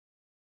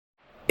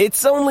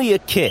It's only a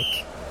kick,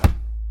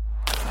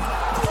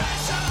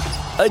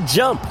 a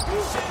jump,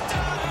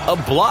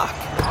 a block.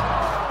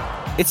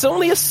 It's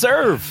only a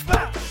serve.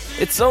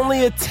 It's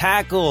only a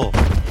tackle,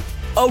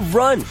 a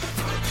run.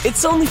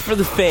 It's only for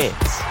the fans.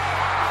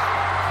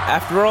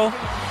 After all,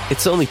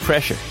 it's only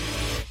pressure.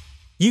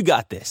 You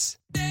got this.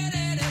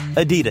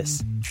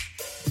 Adidas.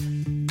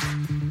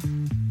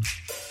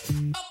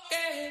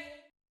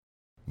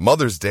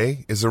 Mother's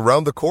Day is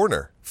around the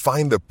corner.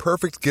 Find the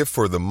perfect gift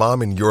for the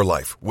mom in your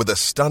life with a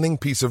stunning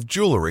piece of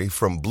jewelry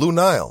from Blue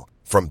Nile.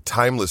 From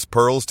timeless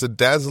pearls to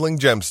dazzling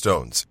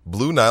gemstones,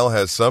 Blue Nile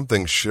has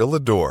something she'll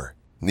adore.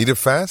 Need it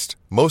fast?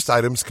 Most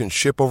items can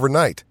ship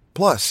overnight.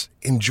 Plus,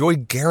 enjoy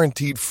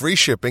guaranteed free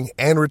shipping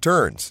and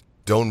returns.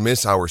 Don't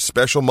miss our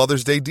special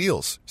Mother's Day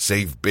deals.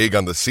 Save big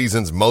on the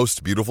season's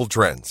most beautiful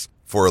trends.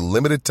 For a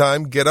limited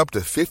time, get up to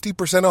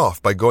 50% off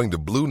by going to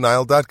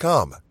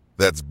BlueNile.com.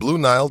 That's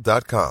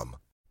BlueNile.com.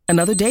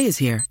 Another day is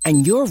here,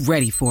 and you're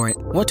ready for it.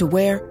 What to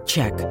wear?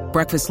 Check.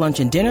 Breakfast, lunch,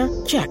 and dinner?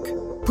 Check.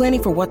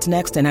 Planning for what's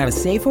next and how to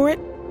save for it?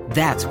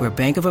 That's where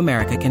Bank of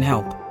America can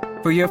help.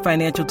 For your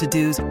financial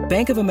to-dos,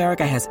 Bank of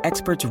America has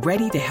experts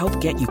ready to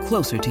help get you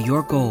closer to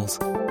your goals.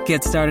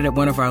 Get started at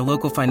one of our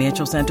local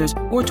financial centers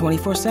or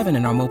 24/7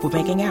 in our mobile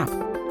banking app.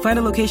 Find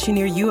a location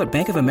near you at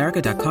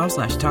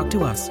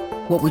bankofamerica.com/talktous.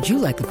 What would you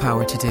like the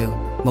power to do?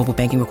 Mobile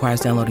banking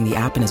requires downloading the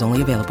app and is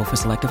only available for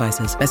select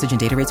devices. Message and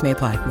data rates may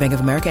apply. Bank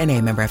of America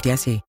N.A., member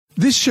FDIC.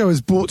 This show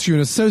is brought to you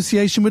in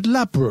association with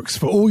Ladbrokes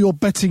for all your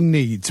betting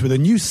needs. With a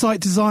new site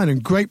design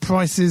and great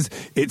prices,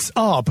 it's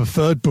our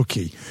preferred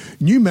bookie.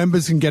 New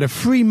members can get a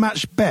free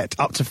match bet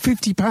up to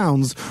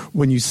 £50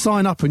 when you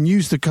sign up and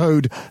use the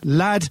code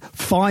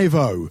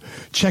LAD50.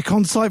 Check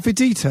on site for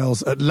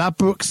details at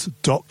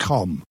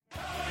ladbrokes.com.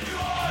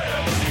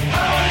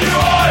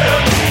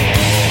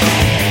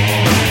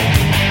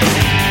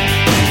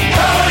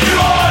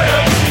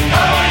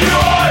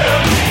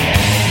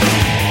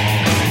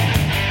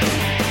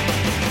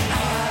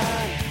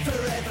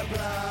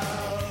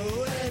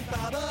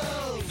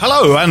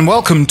 Hello and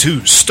welcome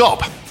to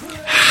Stop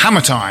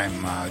Hammer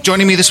Time.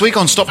 Joining me this week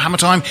on Stop Hammer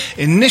Time,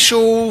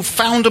 initial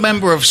founder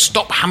member of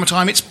Stop Hammer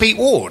Time, it's Pete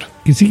Ward.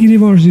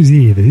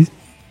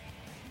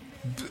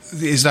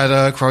 Is that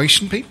a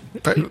Croatian, Pete?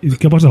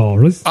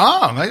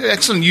 Ah,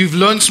 excellent. You've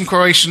learned some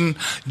Croatian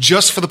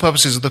just for the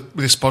purposes of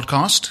this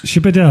podcast.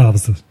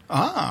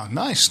 Ah,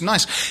 nice.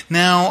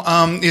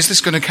 Now, is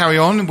this going to carry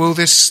on? Will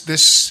this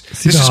is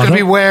going to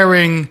be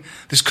wearing?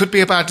 This could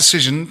be a bad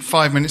decision.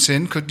 5 minutes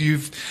in,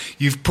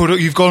 you've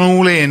gone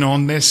all in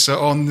on this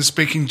on the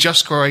speaking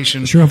just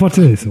Croatian for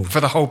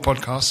the whole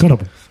podcast.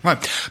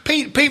 Right,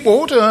 Pete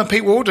Ward.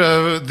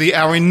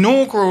 Our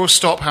inaugural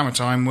Stop Hammer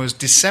Time was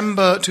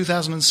December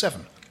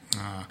 2007.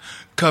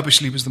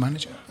 Kirbishley was the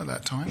manager at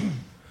that time.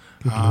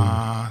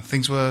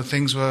 Things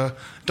were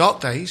dark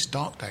days.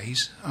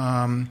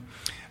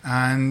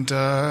 And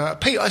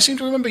Pete, I seem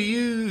to remember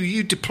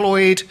you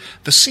deployed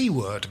the C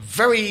word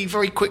very,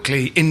 very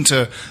quickly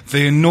into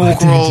the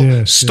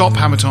inaugural Stop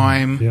Hammer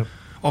Time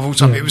of all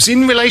time. It was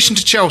in relation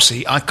to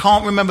Chelsea. I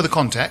can't remember the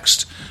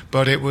context,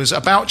 but it was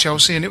about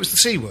Chelsea and it was the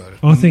C word.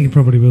 I think it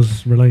probably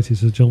was related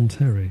to John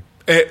Terry.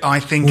 I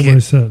think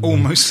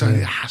almost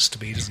certainly. It has to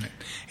be, doesn't it?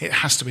 It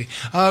has to be.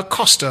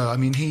 Costa, I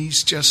mean,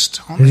 he's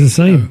just... He's the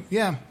same.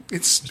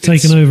 It's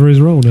taken over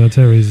his role now.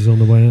 Terry's is on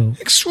the way out.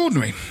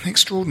 Extraordinary.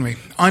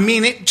 I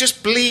mean, it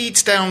just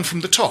bleeds down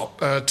from the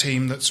top. A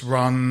team that's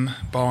run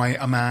by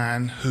a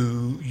man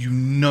who you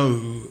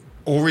know,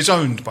 or is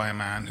owned by a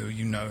man who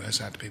you know has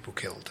had people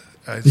killed.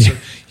 So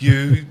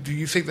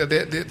you think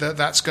that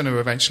that's going to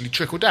eventually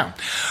trickle down?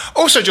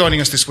 Also joining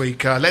us this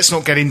week, let's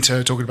not get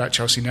into talking about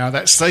Chelsea now.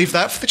 Let's save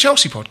that for the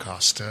Chelsea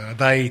podcast.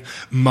 They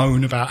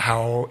moan about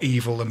how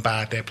evil and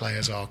bad their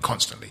players are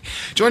constantly.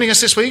 Joining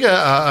us this week,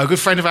 a good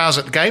friend of ours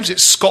at the games,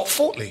 it's Scott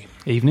Fortley.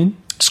 Evening.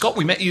 Scott,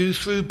 we met you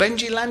through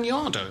Benji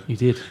Lanyardo. You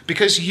did.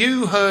 Because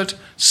you had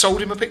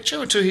sold him a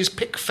picture to his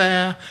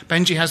Pickfair.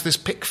 Benji has this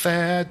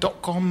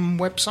pickfair.com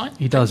website.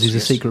 He does. He's a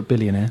secret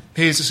billionaire.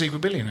 He is a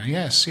secret billionaire,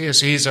 yes. He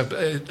is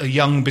a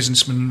young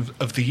businessman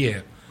of the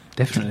year.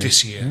 Definitely.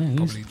 This year,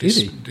 probably.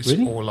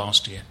 Really? Or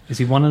last year. Has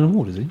he won an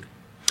award, has he?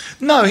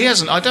 No, he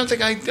hasn't. I don't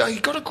think he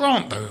got a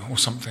grant though, or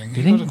something.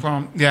 Did he? Got a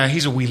grant. Yeah,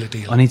 he's a wheeler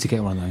dealer. I need to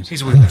get one of those.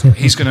 He's a wheeler dealer.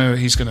 He is going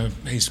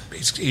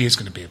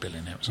to be a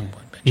billionaire at some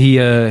point. He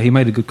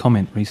made a good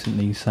comment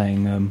recently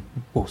saying,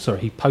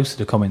 he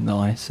posted a comment that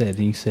I said.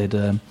 He said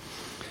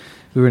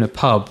we were in a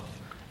pub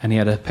and he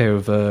had a pair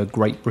of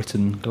Great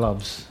Britain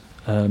gloves,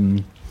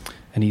 and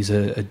he's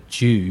a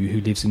Jew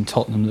who lives in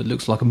Tottenham that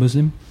looks like a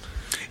Muslim.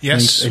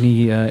 Yes, and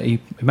he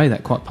made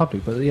that quite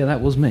public. But yeah,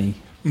 that was me.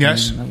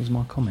 Yes, that was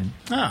my comment.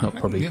 Not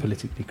probably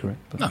politically correct,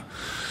 but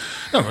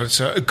no,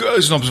 it's an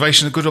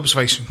observation, a good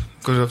observation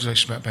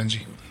about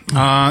Benji.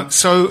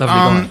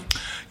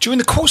 During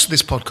the course of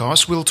this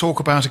podcast, we'll talk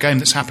about a game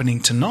that's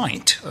happening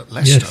tonight at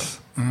Leicester,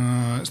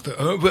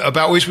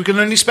 about which we can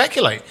only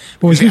speculate.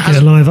 Well, we can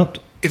get a live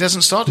It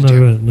hasn't started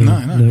yet.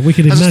 No. We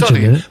can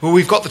imagine it. Well,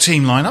 we've got the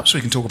team lineup, so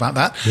we can talk about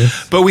that.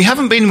 Yes. But we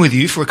haven't been with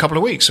you for a couple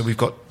of weeks, so we've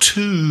got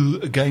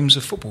 2 games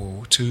of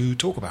football to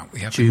talk about.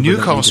 We have the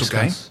Newcastle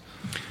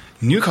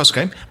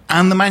game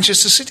and the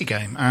Manchester City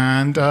game.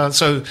 And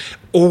so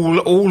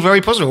all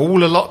very positive,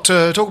 all a lot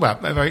to talk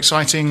about, very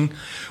exciting.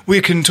 We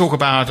can talk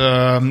about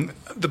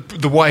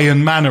the way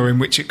and manner in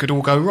which it could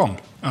all go wrong.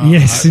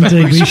 Yes,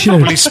 indeed, we should.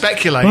 Probably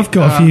speculate. I've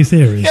got a few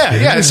theories.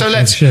 Yeah, so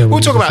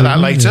we'll talk about that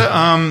later.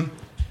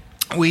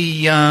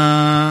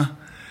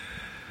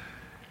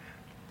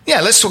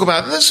 Let's talk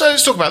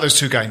about those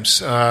 2 games.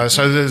 So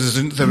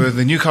there were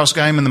the Newcastle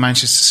game and the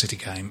Manchester City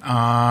game.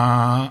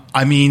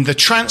 I mean, the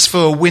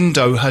transfer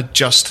window had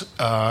just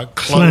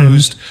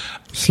closed.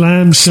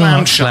 Slammed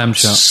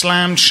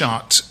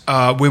shut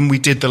when we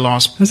did the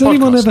last Has podcast.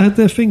 anyone ever had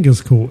their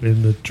fingers caught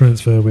in the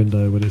transfer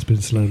window when it's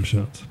been slammed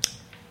shut?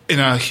 In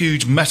a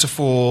huge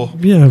metaphor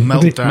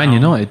meltdown. Man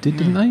United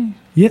didn't they?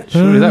 Yeah.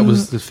 Surely that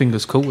was the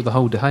fingers caught with the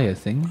whole De Gea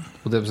thing.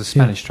 Well, that was a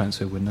Spanish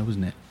transfer window,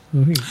 wasn't it?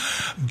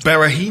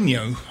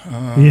 Berahino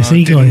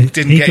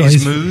didn't get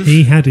his move.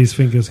 He had his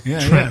fingers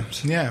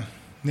trapped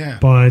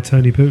by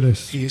Tony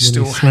Pulis. He's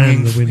still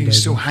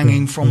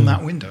hanging from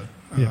that window.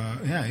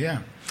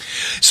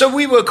 So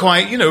we were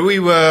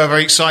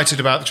very excited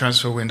about the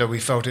transfer window. We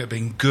felt it had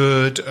been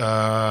good.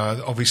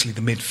 Obviously, the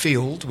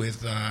midfield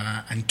with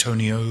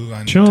Antonio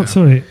and...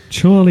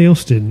 Charlie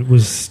Austin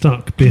was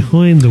stuck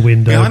behind the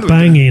window,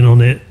 banging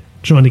on it,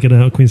 trying to get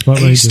out of Queen's Park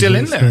Rangers. He's still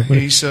in there.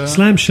 He's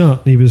slammed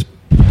shut, and he was...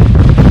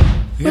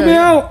 Let me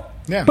out!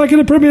 Yeah. Back in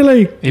the Premier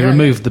League. He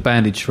removed the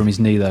bandage from his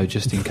knee, though,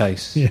 just in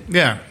case.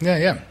 Yeah.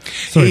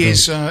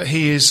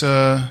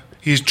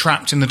 He is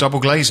trapped in the double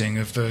glazing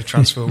of the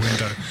transfer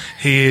window.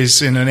 He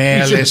is in an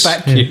airless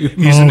vacuum.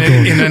 He's in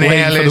an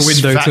airless for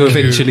the window vacuum to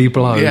eventually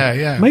blow.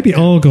 Yeah. Maybe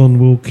argon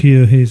will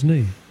cure his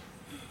knee.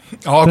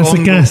 That's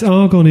the gas.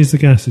 Argon is the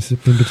gas that's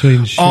in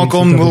between.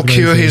 Argon will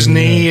cure his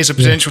knee is a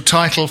potential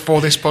title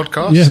for this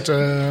podcast.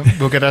 Yeah.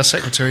 We'll get our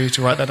secretary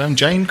to write that down.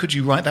 Jane, could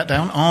you write that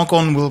down?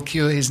 Argon will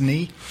cure his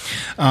knee.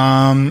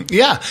 So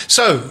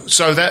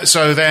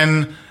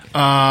then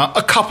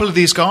a couple of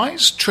these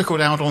guys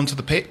trickled out onto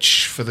the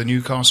pitch for the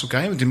Newcastle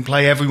game. Didn't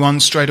play everyone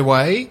straight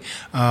away.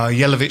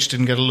 Jelavic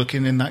didn't get a look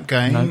in that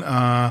game.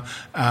 No.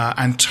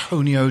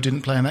 Antonio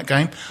didn't play in that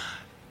game.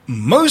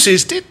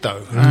 Moses did,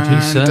 though.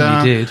 He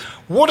certainly did.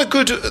 What a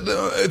good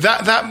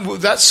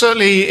that's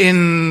certainly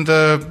in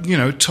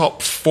the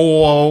top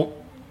 4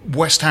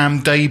 West Ham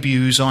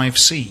debuts I've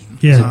seen.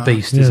 Yeah, he's a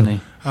beast, isn't he?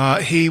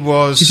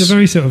 He's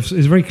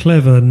a very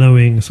clever,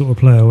 knowing sort of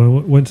player. When I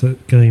went to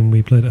that game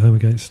we played at home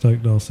against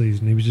Stoke last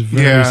season, he was just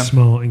very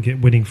smart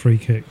and winning free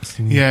kicks.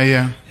 And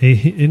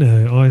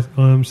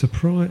I'm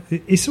surprised.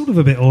 It's sort of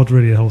a bit odd,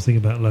 really, the whole thing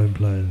about loan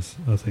players,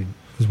 I think,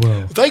 as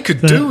well. They could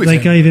do with him.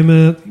 They gave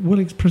him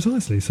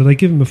precisely. So they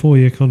give him a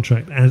 4-year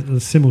contract, and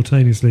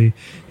simultaneously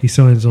he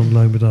signs on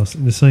loan with us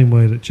in the same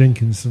way that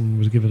Jenkinson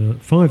was given a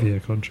 5-year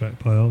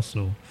contract by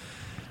Arsenal.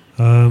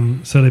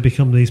 So they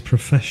become these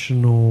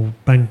professional,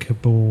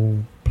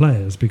 bankable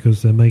players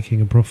because they're making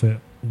a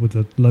profit with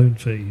the loan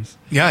fees.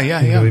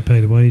 Yeah. We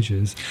pay the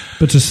wages.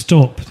 But to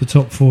stop the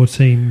top 4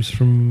 teams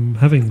from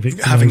having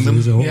Victor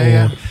Moses or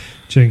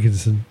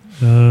Jenkinson.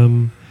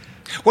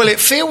 Well, it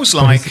feels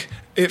like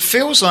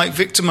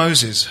Victor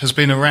Moses has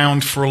been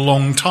around for a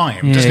long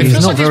time. Yeah,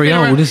 he's not very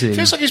old, is he? It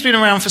feels like he's been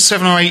around for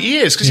 7 or 8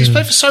 years because he's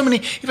played for so many.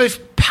 He played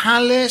for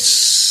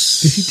Palace.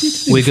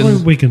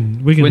 Wigan. Went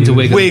to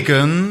Wigan.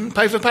 Wigan.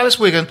 Played for Palace.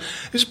 Wigan.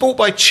 He was bought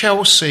by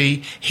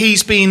Chelsea.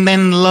 He's been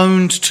then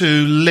loaned to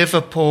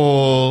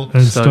Liverpool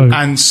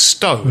and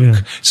Stoke.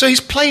 Yeah. So he's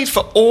played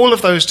for all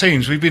of those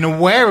teams. We've been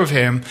aware of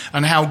him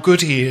and how good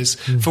he is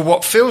for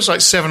what feels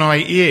like 7 or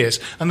 8 years.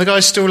 And the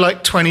guy's still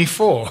like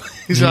 24.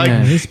 He's like,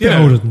 he's a bit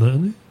older than that,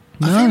 isn't he?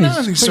 I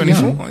think he's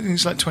 24. I think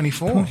he's like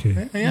 24.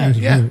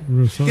 Yeah.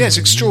 It's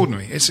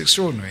extraordinary. It's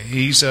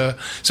extraordinary. So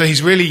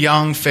he's really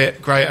young,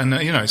 fit, great, and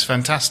it's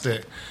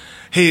fantastic.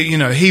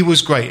 He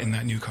was great in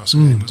that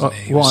Newcastle game, wasn't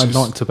he? What I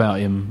liked about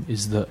him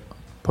is that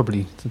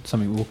probably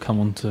something we'll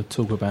come on to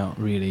talk about.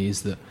 Really,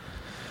 is that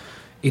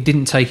it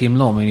didn't take him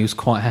long. I mean, he was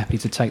quite happy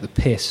to take the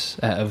piss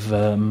out of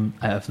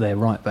their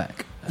right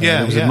back.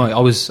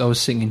 I was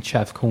sitting in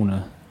Chav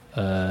Corner.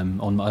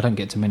 I don't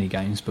get to many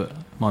games, but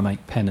my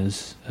mate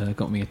Penners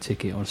got me a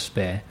ticket or a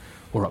spare,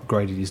 or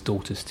upgraded his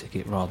daughter's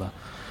ticket rather.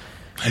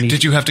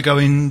 Did you have to go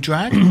in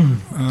drag?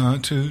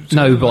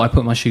 No, but I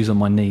put my shoes on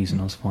my knees and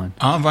I was fine.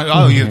 Right.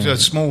 Oh, you a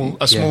small.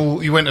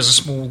 You went as a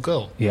small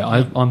girl. Yeah,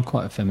 I'm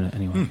quite effeminate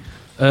anyway.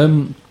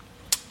 And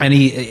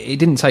it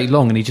didn't take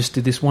long, and he just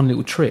did this one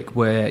little trick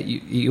where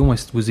he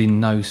almost was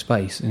in no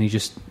space, and he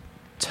just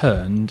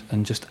turned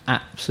and just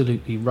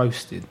absolutely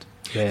roasted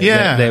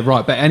they're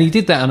right back. And he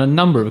did that on a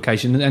number of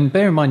occasions. And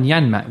bear in mind,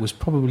 Janmaat was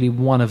probably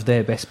one of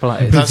their best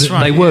players. That's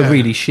right. They were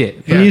really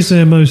shit. But he's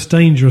their most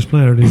dangerous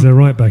player, and he's their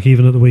right back,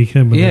 even at the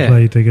weekend when they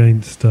played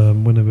against,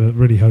 when they were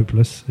really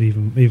hopeless,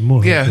 even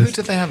more Yeah, hopeless. who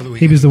did they have at the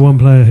weekend? He was the one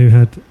player who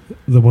had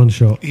the one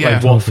shot.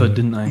 Yeah, Watford,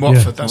 didn't they?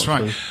 Watford, that's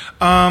right.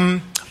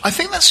 I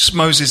think that's just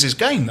Moses'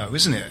 game, though,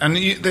 isn't it? And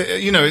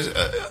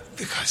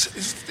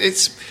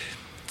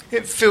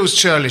it feels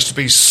churlish to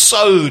be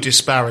so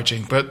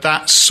disparaging, but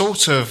that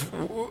sort of...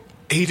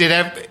 He did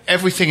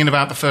everything in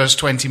about the first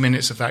 20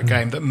 minutes of that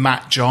game that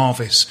Matt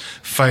Jarvis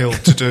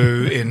failed to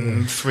do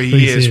in 3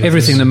 years.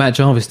 Everything that Matt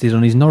Jarvis did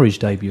on his Norwich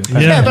debut.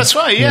 Yeah, that's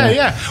right.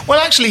 Yeah. Well,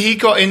 actually, he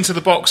got into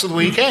the box at the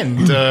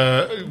weekend,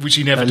 which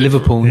he never did.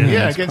 Liverpool.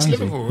 Against crazy.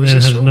 Liverpool. Yeah,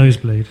 had a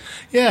nosebleed.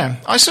 Yeah,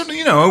 I certainly,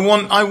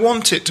 I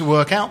want it to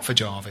work out for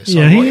Jarvis.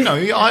 Yeah,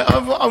 I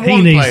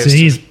want players.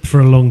 He's for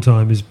a long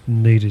time has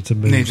needed to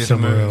move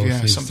somewhere else.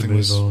 Yeah, something to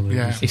move on.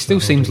 Yeah. He still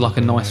seems like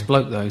a nice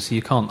bloke, though, so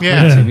you can't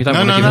hate him. You don't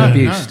want to give him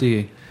abuse, do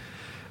you?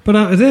 But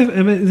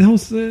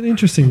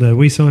interesting, though.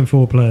 We signed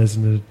 4 players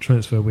in the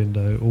transfer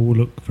window. All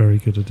look very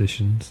good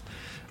additions.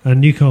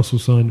 And Newcastle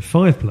signed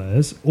 5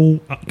 players, all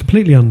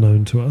completely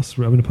unknown to us.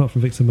 I mean, apart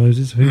from Victor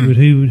Moses, who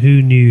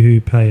knew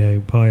who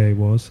Payet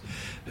was,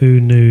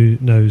 who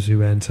knows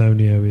who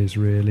Antonio is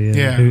really, and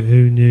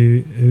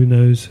who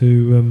knows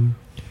who.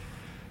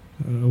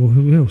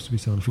 Who else did we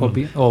sign?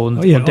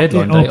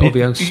 Deadline day.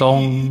 Obiang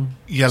Song.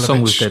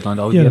 Song was deadline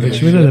day.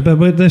 Yelovich, we know that,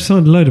 but they've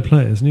signed a load of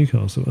players,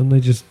 Newcastle, and they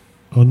just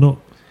are not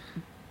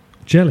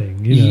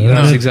gelling.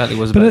 That's exactly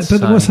what I was about to say.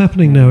 But what's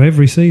happening now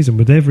every season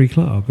with every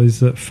club is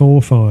that 4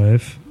 or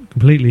 5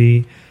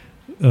 completely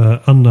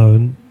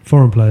unknown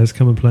foreign players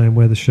come and play and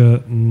wear the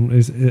shirt.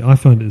 And I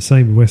find it the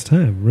same with West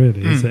Ham,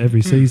 really. Is that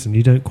every season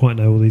you don't quite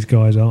know who these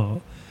guys are.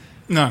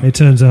 No. It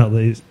turns out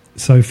that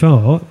so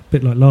far, a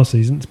bit like last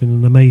season, it's been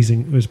an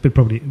amazing... It was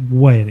probably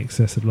way in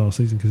excess of last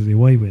season because of the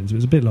away wins. It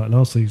was a bit like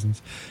last season's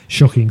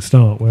shocking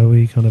start where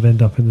we kind of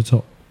end up in the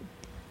top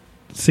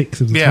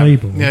 6 of the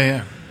table.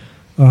 Yeah.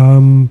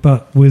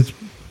 But with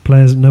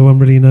players that no one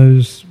really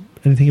knows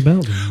anything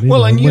about them.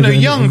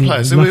 Young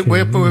players.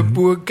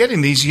 We're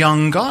getting these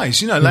young guys.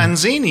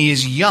 Lanzini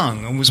is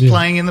young and was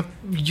playing in the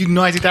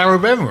United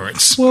Arab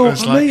Emirates. Well,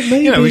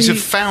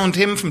 he's found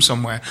him from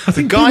somewhere.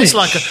 The guy's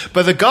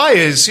but the guy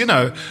is,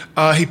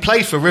 he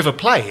played for River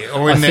Plate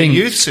or in their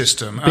youth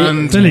system.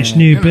 Bilic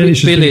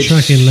has been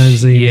tracking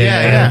Lanzini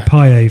and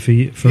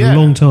Payet for a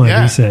long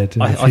time. He said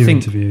in a few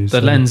interviews.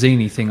 The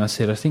Lanzini thing,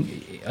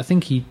 I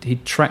think he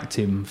tracked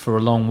him for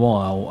a long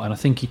while, and I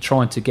think he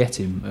tried to get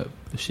him at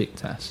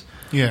Besiktas.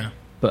 Yeah,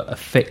 but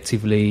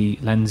effectively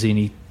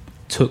Lanzini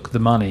took the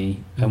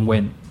money and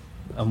went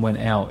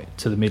out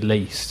to the Middle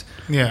East.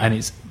 Yeah, and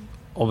he's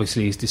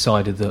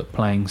decided that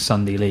playing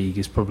Sunday League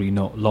is probably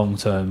not long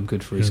term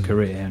good for his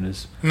career, and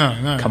has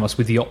come us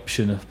with the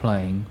option of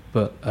playing.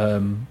 But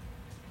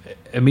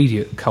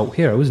immediate cult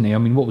hero, isn't he? I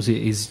mean, what was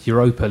it? His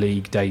Europa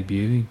League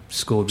debut, he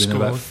scored within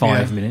about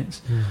 5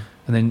 minutes. Yeah.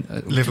 And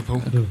then Liverpool.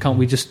 Can't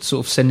we just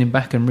sort of send him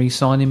back and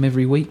re-sign him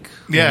every week?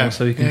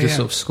 So he can just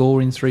sort of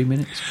score in 3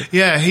 minutes.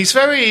 Yeah, he's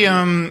very.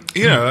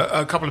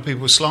 A couple of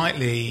people were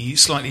slightly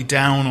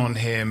down on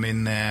him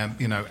in their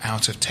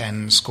out of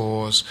 10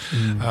 scores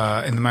in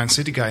the Man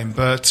City game,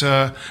 but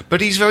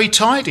he's very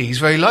tidy. He's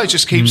very low.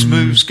 Just keeps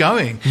moves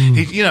going.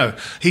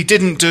 He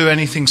didn't do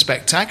anything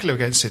spectacular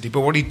against City, but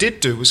what he did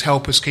do was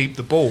help us keep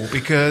the ball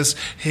because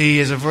he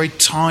is a very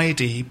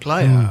tidy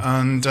player.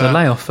 And the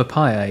layoff for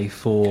Payet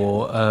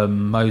for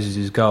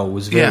Moses' goal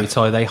was very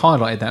tight. They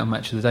highlighted that on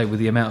Match of the Day with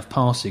the amount of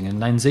passing,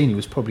 and Lanzini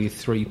was probably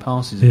 3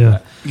 passes of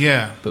that.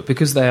 Yeah. But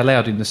because they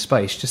allowed him the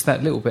space, just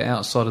that little bit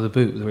outside of the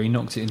boot where he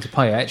knocked it into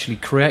Payet actually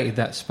created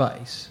that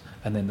space.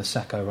 And then the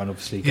Sacco run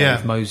obviously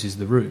gave Moses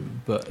the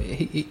room. But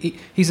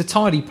he's a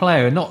tidy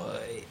player, and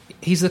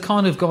he's the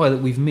kind of guy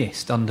that we've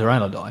missed under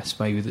Allardyce,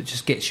 maybe, that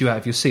just gets you out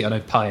of your seat. I know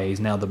Payet is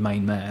now the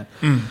main man.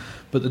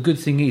 But the good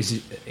thing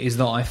is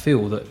that I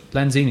feel that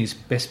Lanzini's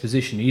best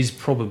position is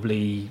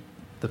probably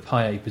the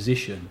Payet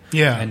position.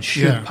 Yeah. And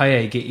should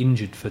Payet get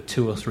injured for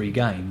 2 or 3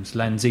 games,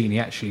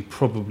 Lanzini actually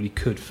probably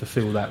could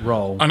fulfil that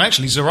role. And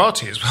actually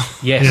Zarate as well.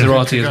 Yes,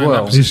 Zarate as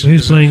well.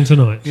 Who's playing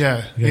tonight?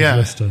 Yeah.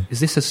 Leicester.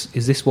 Is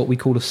this what we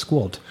call a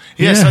squad?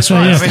 Yes, that's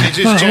right. Yes. I mean, it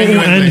just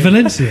genuinely... And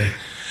Valencia.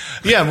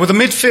 Yeah, well, the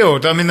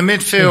midfield. I mean, the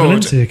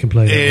midfield can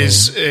play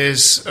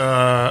is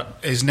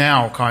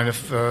now kind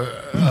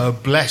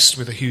of blessed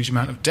with a huge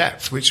amount of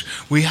depth, which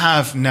we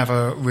have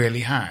never really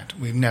had.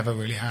 We've never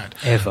really had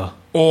ever,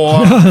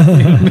 or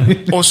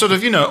sort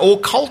of or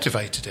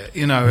cultivated it.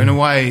 In a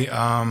way.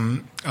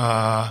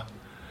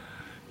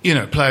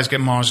 Players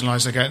get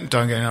marginalised. They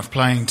don't get enough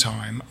playing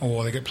time,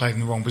 or they get played in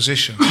the wrong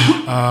position.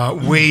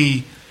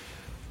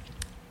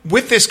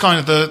 With this kind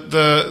of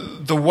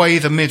the way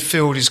the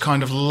midfield is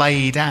kind of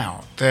laid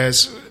out,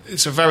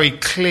 it's a very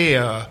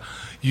clear,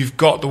 you've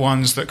got the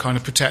ones that kind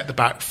of protect the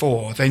back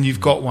four, then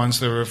you've got ones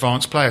that are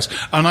advanced players.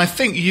 And I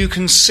think you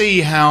can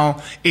see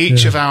how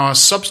each of our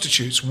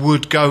substitutes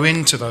would go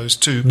into those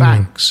two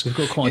banks. We've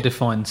got quite a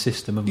defined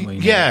system, haven't we?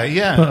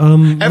 Yeah.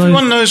 But,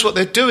 everyone knows what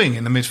they're doing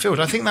in the midfield.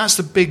 I think that's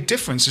the big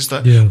difference, is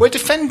that we're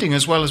defending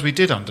as well as we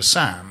did under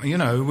Sam.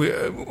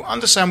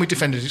 Under Sam we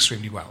defended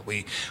extremely well.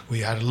 We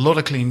had a lot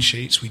of clean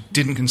sheets. We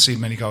didn't concede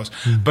many goals.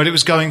 But it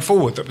was going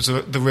forward that was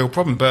the real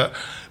problem.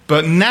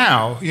 But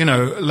now,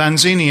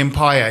 Lanzini and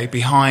Payet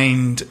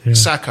behind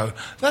Sacco,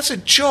 that's a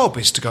job,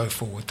 is to go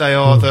forward. They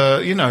are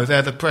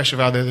they're the pressure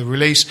valve, they're the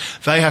release.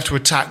 They have to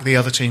attack the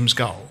other team's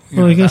goal.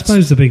 I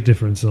suppose the big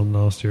difference on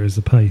last year is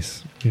the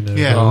pace.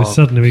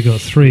 Suddenly we got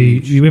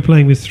three. We were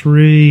playing with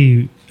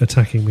three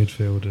attacking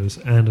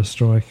midfielders and a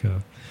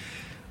striker,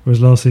 whereas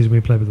last season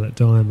we played with that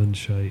diamond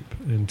shape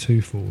in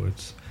two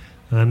forwards.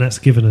 And that's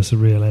given us a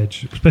real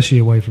edge, especially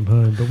away from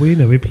home. But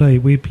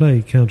we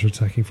play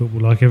counter-attacking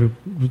football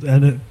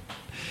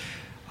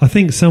I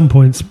think some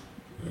points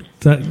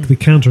that the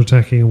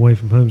counter-attacking away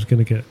from home is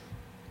going to get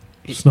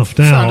snuffed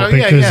out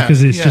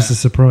because it's just a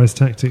surprise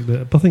tactic.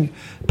 But I think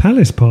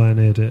Palace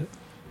pioneered it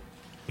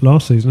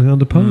last season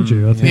under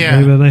Pardew. I think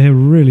they were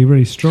really,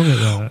 really strong at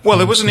that. Well,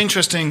 there was an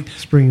interesting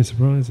spring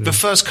surprises. The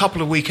first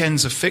couple of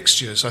weekends of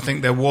fixtures, I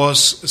think there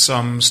was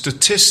some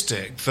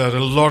statistic that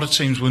a lot of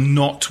teams were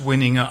not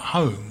winning at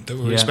home, that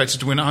were expected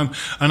to win at home.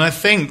 And I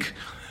think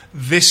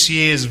this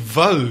year's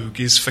vogue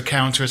is for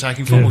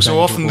counter-attacking football. So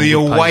often the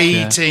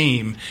away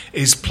team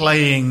is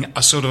playing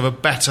a sort of a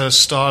better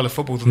style of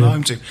football than the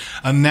home team.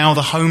 And now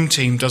the home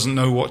team doesn't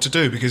know what to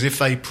do, because if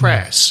they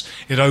press,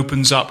 it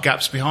opens up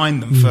gaps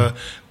behind them for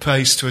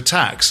pace to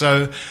attack.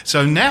 So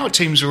now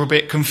teams are a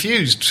bit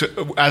confused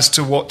as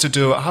to what to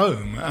do at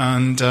home.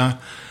 And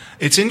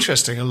it's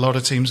interesting. A lot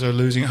of teams are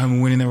losing at home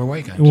and winning their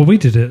away games. Well, we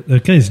did it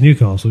against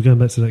Newcastle. Going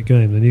back to that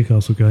game, the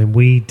Newcastle game,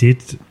 we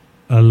did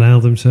allow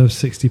them to have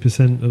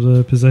 60% of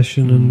the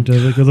possession, and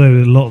although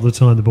a lot of the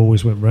time the ball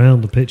always went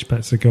round the pitch,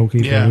 back to the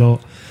goalkeeper a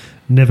lot,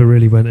 never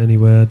really went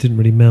anywhere, didn't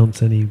really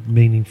mount any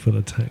meaningful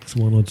attacks,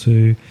 one or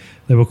two.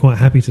 They were quite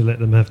happy to let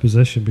them have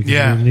possession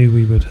because we knew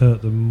we would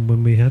hurt them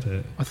when we had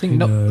it. I think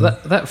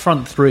that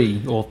front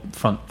three or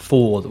front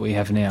four that we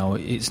have now,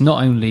 it's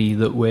not only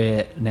that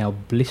we're now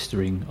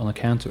blistering on a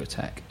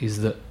counter-attack,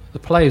 is that the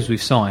players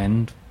we've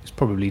signed, is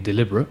probably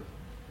deliberate,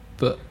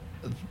 but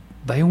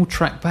they all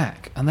track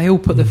back and they all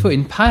put their foot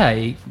in.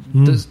 Payet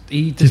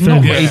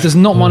does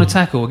not mind a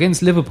tackle.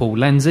 Against Liverpool,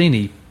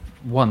 Lanzini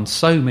won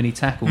so many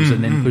tackles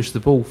and then pushed the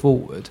ball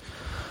forward.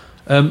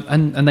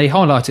 And they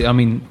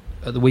highlighted,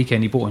 at the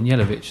weekend he brought in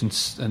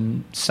Jelavic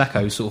and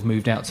Sacco sort of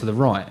moved out to the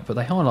right, but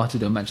they highlighted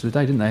it on Match of the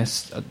Day, didn't they?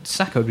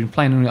 Sacco had been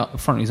playing up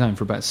front of his own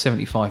for about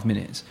 75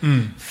 minutes,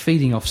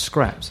 feeding off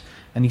scraps,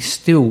 and he's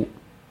still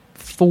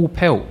full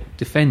pelt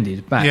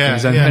defended back in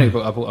his own penalty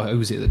box. Who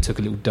was it that took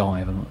a little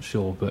dive? I'm not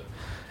sure, but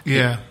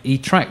he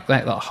tracked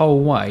that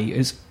whole way.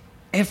 As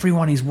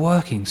everyone is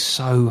working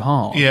so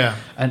hard.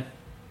 And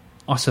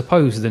I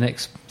suppose the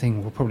next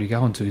thing we'll probably go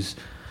on to is,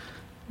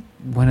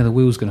 when are the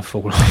wheels going to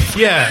fall off?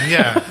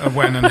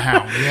 When and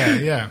how?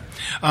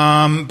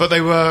 But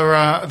they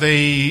were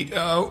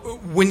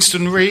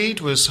Winston Reid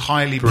was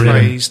highly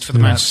praised for the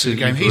Manchester City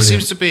game. He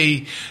seems to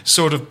be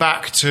sort of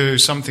back to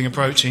something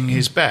approaching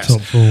his best. Top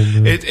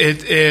form,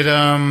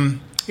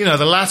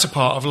 the latter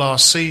part of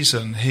last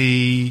season,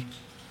 he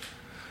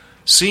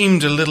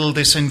seemed a little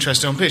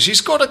disinterested on pitch.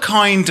 He's got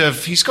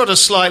a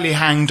slightly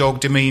hangdog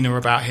demeanour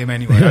about him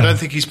anyway. I don't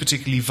think he's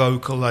particularly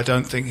vocal. I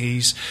don't think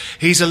he's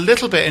a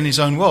little bit in his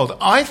own world.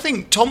 I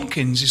think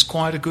Tompkins is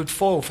quite a good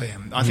foil for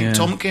him. I think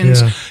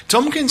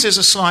Tompkins is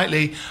a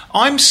slightly...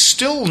 I'm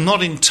still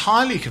not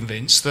entirely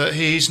convinced that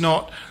he's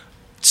not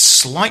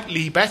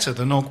slightly better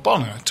than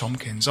Ogbonna,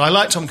 Tompkins. I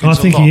like Tompkins a lot.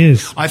 I think he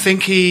is. I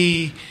think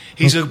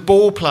he's a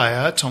ball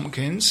player,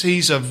 Tompkins.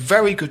 He's a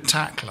very good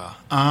tackler.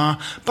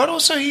 But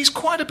also he's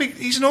quite a big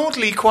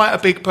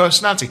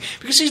personality,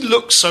 because he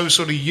looks so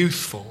sort of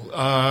youthful.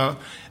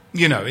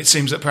 It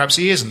seems that perhaps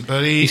he isn't,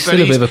 but he's still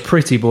a bit of a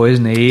pretty boy,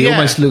 isn't he? He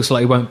almost looks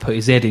like he won't put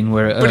his head in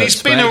where it hurts. But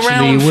he's been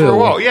around for a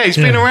while. Yeah, he's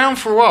been around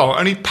for a while,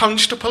 and he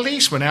punched a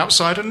policeman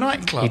outside a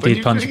nightclub. He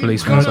did punch a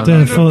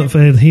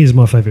policeman. He's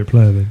my favourite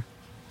player, then.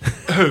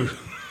 Who?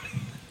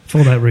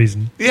 For that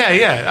reason.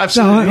 Yeah,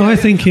 absolutely. No, I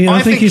think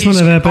he's one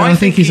of our. But I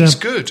think he's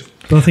good.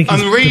 But I think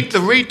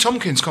the Reid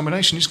Tompkins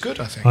combination is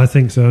good. I think. I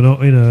think so. And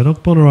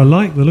Ogbonna, I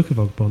like the look of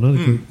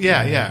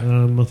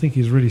Ogbonna. I think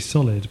he's really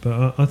solid.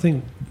 But I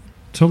think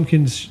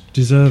Tompkins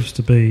deserves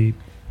to be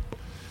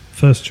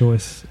first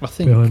choice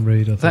behind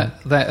Reid.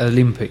 That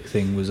Olympic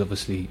thing was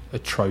obviously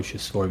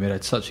atrocious for him. He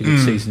had such a good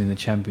season in the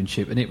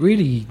Championship, and it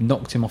really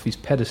knocked him off his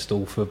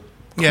pedestal for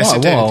quite a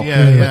while.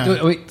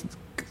 Yeah.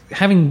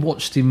 Having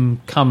watched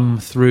him come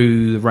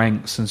through the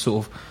ranks and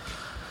sort of,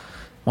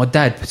 my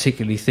dad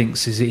particularly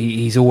thinks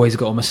he's always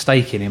got a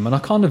mistake in him, and I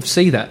kind of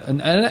see that.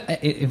 And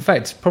in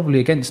fact, probably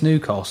against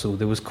Newcastle,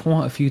 there was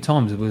quite a few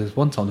times. There was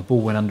one time the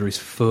ball went under his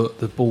foot,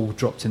 the ball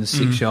dropped in the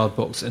 6-yard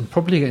box, and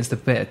probably against a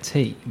better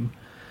team,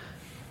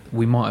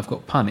 we might have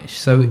got punished.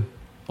 So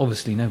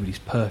obviously nobody's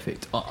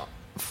perfect.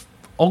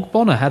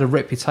 Ogbonna had a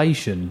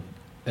reputation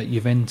at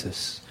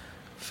Juventus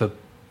for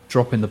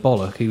dropping the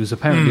bollock. He was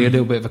apparently a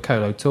little bit of a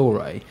Colo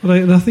Torre.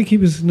 Well, I think he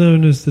was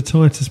known as the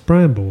Titus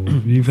Bramble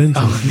of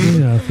Juventus.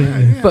 I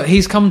think. But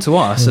he's come to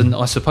us, and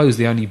I suppose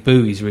the only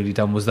boo he's really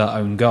done was that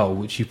own goal,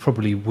 which you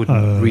probably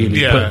wouldn't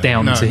really put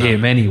down to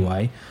him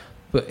anyway.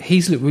 But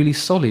he's looked really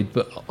solid.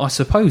 But I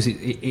suppose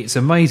it's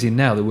amazing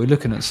now that we're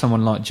looking at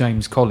someone like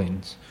James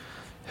Collins,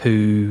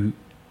 who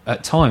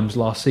at times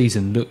last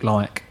season looked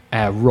like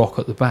our rock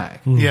at the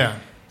back. Yeah.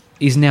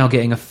 He's now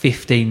getting a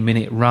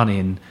 15-minute run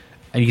in,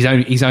 and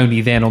he's only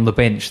then on the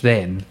bench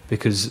then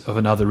because of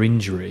another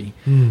injury.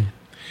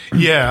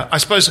 Yeah, I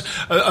suppose.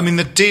 I mean,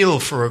 the deal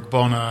for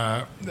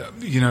Ogbonna,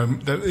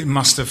 it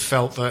must have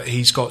felt that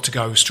he's got to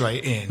go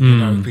straight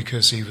in,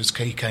 because he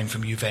came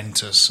from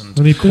Juventus and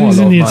he's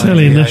in the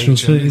Italian national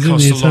side. It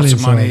cost a lot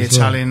of money.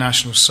 Italian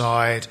national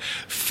side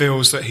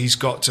feels that he's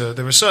got to.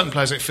 There are certain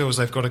players that feels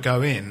they've got to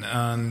go in,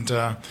 and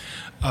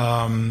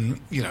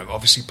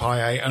obviously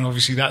Payet, and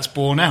obviously that's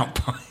borne out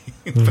by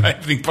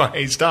everything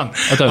Payet's done.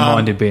 I don't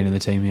mind him being in the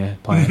team,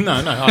 Payet. No,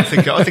 I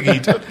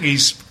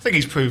think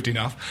he's proved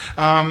enough.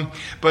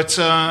 It's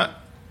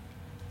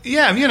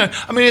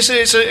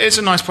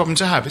a nice problem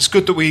to have. It's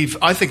good that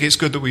I think it's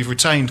good that we've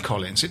retained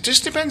Collins. It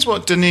just depends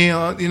what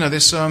Daniil,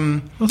 this. I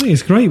think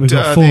it's great. We've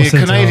got four the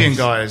Canadian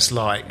guys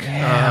like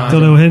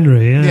Donald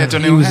Henry. Yeah,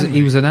 Donald Henry.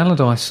 He was an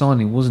Allardyce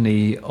signing, wasn't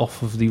he?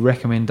 Off of the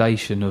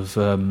recommendation of.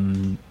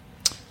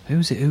 Who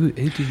was it? Who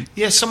did?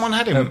 Yeah, someone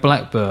had him.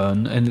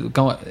 Blackburn, and the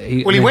guy.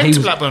 He went to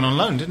Blackburn on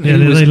loan, didn't he?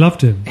 Yeah, they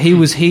loved him.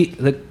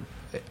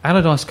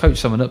 Allardyce coached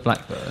someone at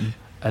Blackburn,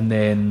 and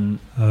then.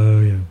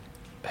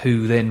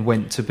 Who then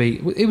went to be...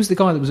 It was the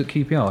guy that was at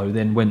QPR who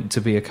then went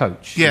to be a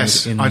coach.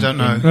 Yes, I don't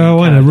know.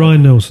 I know,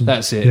 Ryan Nelson.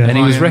 That's it. Yeah. And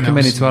he was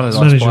recommended to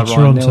Allardyce by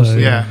Ryan Nelson.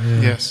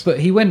 Yes. But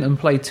he went and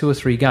played 2 or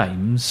 3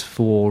 games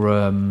for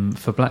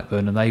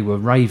Blackburn, and they were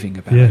raving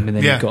about him, and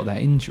then he got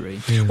that injury.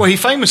 Yeah. Well, he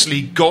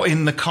famously got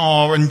in the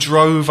car and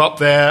drove up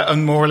there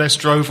and more or less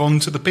drove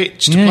onto the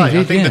pitch to play.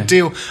 I think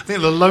the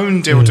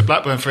loan deal to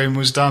Blackburn for him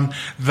was done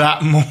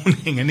that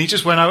morning, and he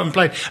just went out and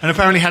played, and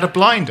apparently had a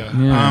blinder.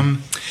 Yeah.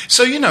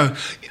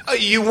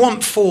 You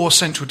want 4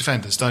 central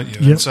defenders, don't you?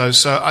 Yep. And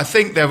so I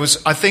think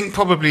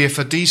probably if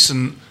a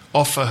decent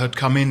offer had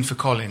come in for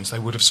Collins, they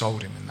would have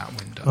sold him in that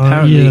window.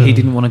 Apparently he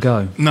didn't want to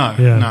go. No.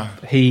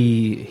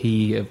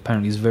 He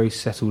apparently is very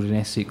settled in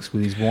Essex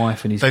with his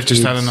wife and his They've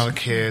kids. just had another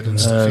kid and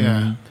stuff,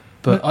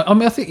 But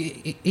I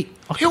think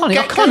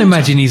I can't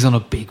imagine he's on a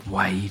big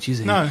wage, is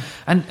he? No.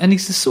 And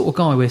he's the sort of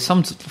guy where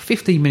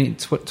 15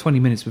 minutes, 20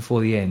 minutes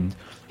before the end,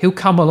 he'll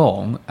come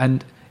along,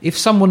 and if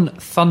someone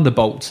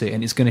thunderbolts it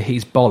and it's going to hit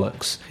his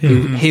bollocks,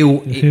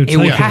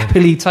 he'll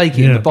happily take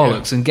it in the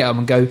bollocks and get up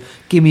and go,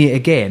 give me it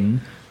again,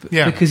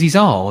 because he's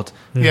hard.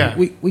 Yeah.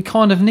 We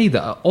kind of need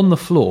that. On the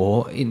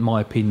floor, in my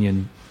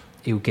opinion,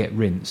 he'll get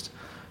rinsed.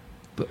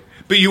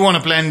 But you want a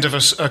blend of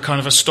a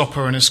kind of a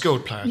stopper and a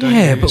skilled player, don't you?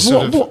 Yeah, but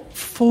what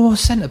 4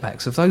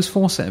 centre-backs of those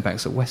 4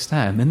 centre-backs at West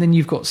Ham, and then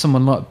you've got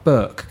someone like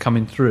Burke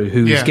coming through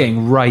who is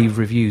getting rave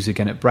reviews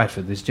again at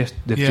Bradford. They've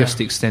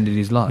just extended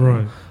his loan.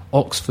 Right.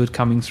 Oxford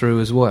coming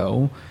through as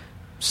well.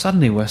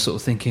 Suddenly we're sort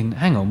of thinking,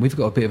 hang on, we've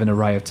got a bit of an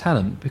array of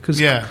talent,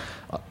 because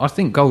I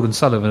think Gold and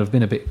Sullivan have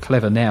been a bit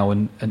clever now,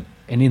 and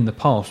in the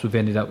past we've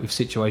ended up with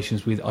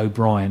situations with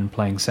O'Brien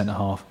playing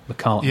centre-half,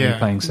 McCartney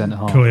playing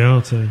centre-half,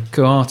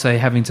 Kouyaté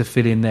having to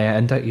fill in there,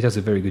 and he does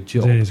a very good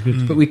job. Yeah, he's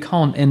good. But we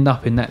can't end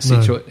up in that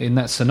in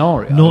that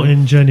scenario. Not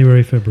in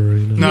January, February.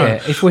 No.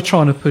 Yeah, if we're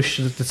trying to push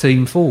the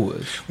team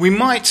forward. We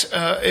might...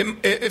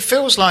 it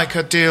feels like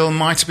a deal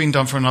might have been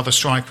done for another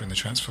striker in the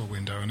transfer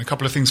window, and a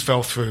couple of things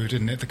fell through,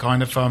 didn't it? The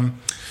kind of...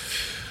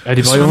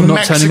 Eddie sort of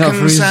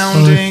Mexican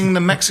sounding, the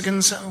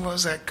Mexican. What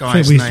was that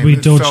guy's name? We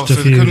dodged a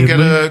few.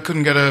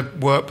 Couldn't get a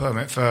work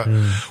permit for.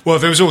 Well,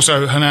 there was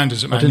also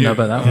Hernandez at Man U. I didn't know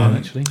about that one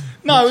actually.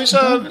 No, it was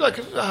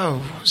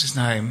what was his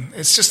name?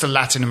 It's just a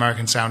Latin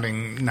American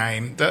sounding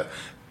name that.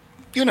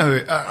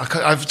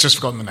 I've just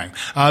forgotten the name.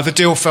 The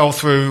deal fell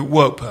through,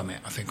 work permit,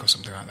 I think, or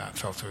something like that.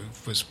 Fell through,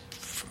 was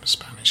from a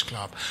Spanish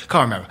club.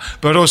 Can't remember.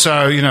 But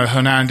also,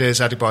 Hernandez,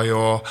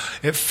 Adebayor.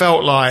 It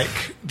felt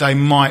like they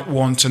might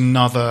want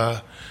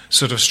another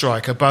sort of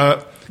striker,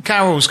 but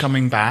Carroll's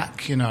coming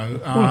back, and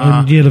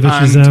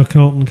Jelavic is our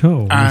Carlton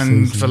Cole,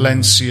 and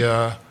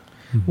Valencia.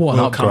 What an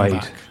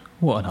upgrade!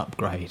 What an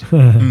upgrade!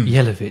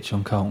 Jelavic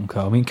on Carlton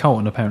Cole. I mean,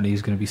 Carlton apparently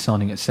is going to be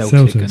signing at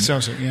Celtic.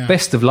 Celtic, yeah.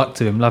 Best of luck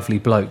to him, lovely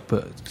bloke.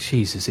 But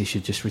Jesus, he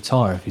should just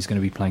retire if he's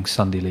going to be playing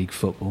Sunday League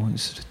football.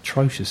 It's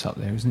atrocious up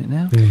there, isn't it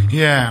now?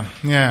 Yeah.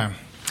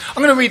 I'm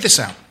going to read this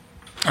out.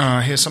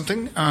 Here's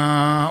something.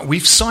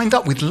 We've signed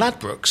up with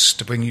Ladbrokes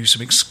to bring you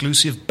some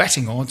exclusive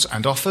betting odds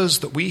and offers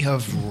that we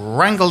have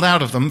wrangled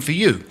out of them for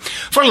you.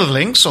 Follow the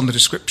links on the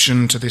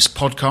description to this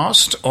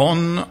podcast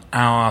on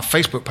our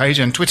Facebook page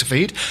and Twitter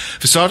feed.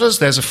 For starters,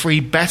 there's a free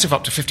bet of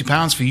up to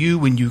 £50 for you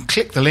when you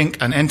click the link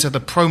and enter the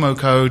promo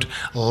code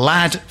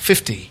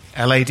LAD50.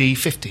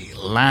 LAD50,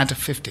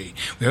 LAD50.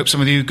 We hope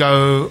some of you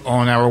go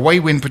on our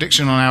away win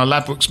prediction on our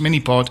Ladbrokes mini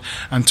pod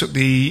and took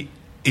the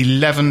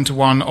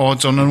 11-1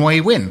 odds on an away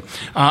win.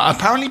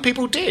 Apparently,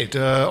 people did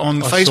on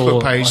the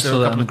Facebook page. I saw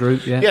that in the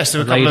group. Yeah. Yes,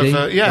 there were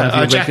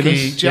a couple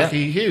of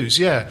Jackie Hughes.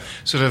 Yeah,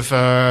 sort of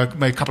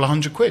made a couple of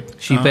 £100.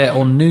 She bet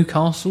on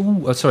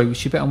Newcastle.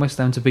 She bet on West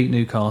Ham to beat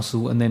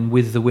Newcastle, and then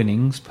with the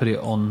winnings, put it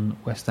on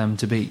West Ham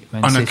to beat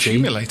Man City. An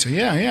accumulator.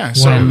 Yeah.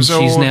 Wow.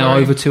 So she's now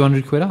over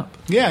 £200 up.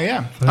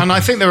 Yeah. And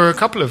I think there were a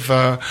couple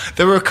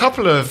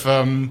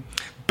of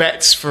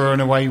bets for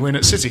an away win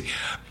at City.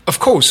 Of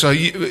course,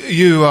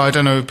 you I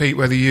don't know, Pete,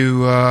 whether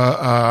you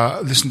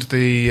listened to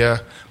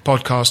the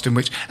podcast in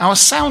which our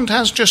sound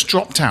has just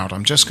dropped out.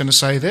 I'm just going to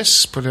say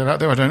this, put it out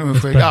there. I don't know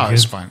if we're...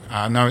 it's fine.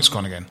 No, it's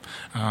gone again.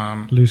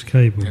 Loose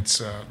cable.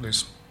 It's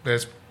loose.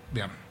 That's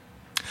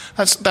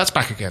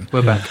back again.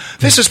 We're back.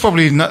 This has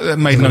probably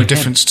made no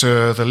difference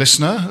to the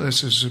listener.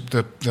 This is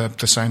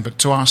the same, but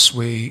to us,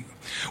 we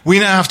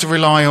now have to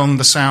rely on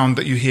the sound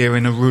that you hear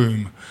in a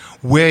room.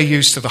 We're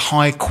used to the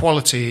high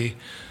quality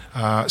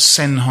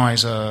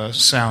Sennheiser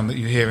sound that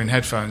you hear in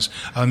headphones,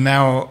 and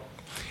now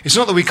it's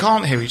not that we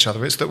can't hear each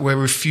other, it's that we're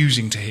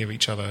refusing to hear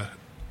each other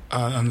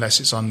unless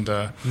it's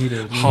under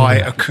high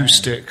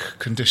acoustic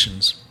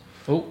conditions.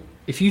 Oh,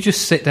 if you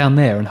just sit down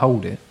there and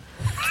hold it.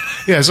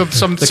 Yeah,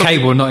 the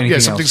cable, not anything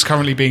else. Something's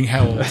currently being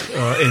held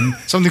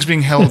something's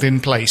being held in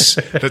place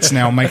that's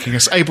now making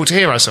us able to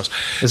hear ourselves.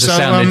 There's a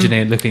sound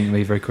engineer looking at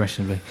me very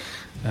questionably.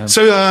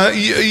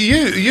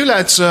 You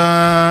lads,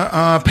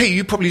 Pete,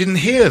 you probably didn't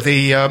hear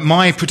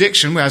my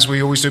prediction, as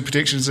we always do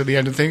predictions at the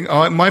end of the thing.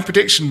 My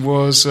prediction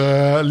was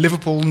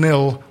Liverpool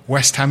 0,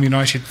 West Ham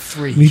United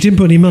 3. You didn't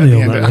put any money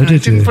on that,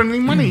 did you? Didn't put any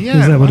money, yeah.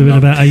 Because that would have been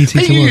about 80 to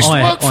 1. You used to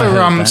work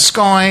for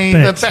Sky,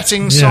 the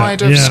betting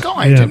side of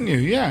Sky, didn't you?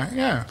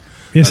 Yeah.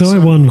 Yes, I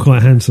won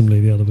quite handsomely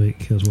the other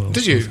week as well.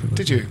 Did you?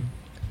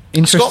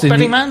 Interesting.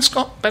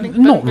 Scott betting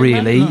man? Not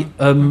really.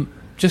 No.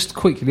 Just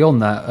quickly on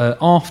that,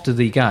 after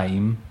the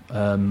game...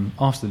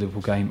 after the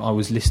Liverpool game, I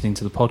was listening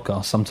to the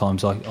podcast.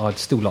 Sometimes I'd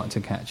still like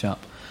to catch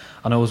up.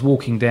 And I was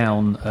walking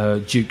down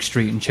Duke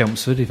Street in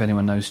Chelmsford. If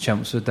anyone knows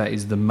Chelmsford, that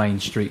is the main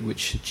street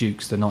which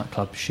Duke's, the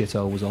nightclub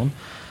shithole, was on.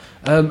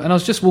 And I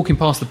was just walking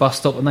past the bus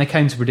stop, and they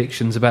came to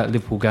predictions about the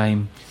Liverpool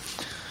game.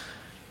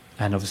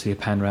 And obviously a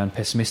pan round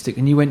pessimistic.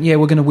 And you went, yeah,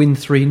 we're going to win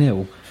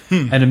 3-0.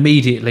 And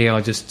immediately I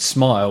just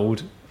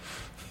smiled,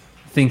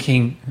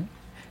 thinking,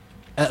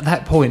 at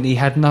that point he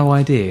had no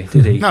idea,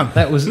 did he? No,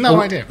 that was no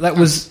idea. That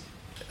was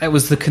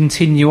the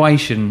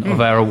continuation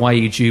of our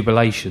away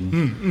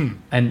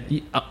jubilation.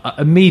 And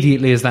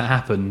immediately as that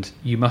happened,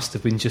 you must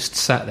have been just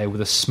sat there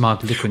with a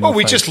smug look on your face. Well,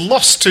 we just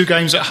lost 2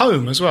 games at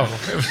home as well.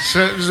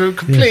 It was a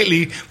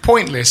completely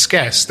pointless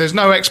guess. There's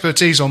no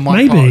expertise on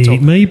my part at all.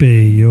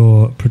 Maybe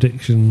your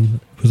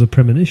prediction was a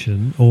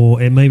premonition,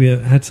 or it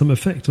had some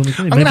effect on the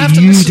game. I'm going to have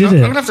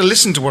to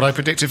listen to what I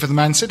predicted for the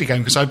Man City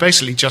game, because I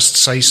basically just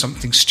say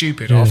something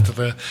stupid after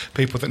the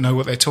people that know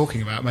what they're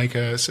talking about I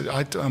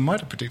might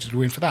have predicted a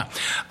win for that.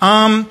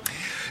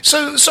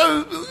 So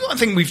I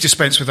think we've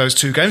dispensed with those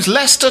 2 games.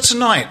 Leicester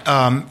tonight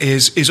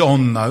is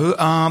on,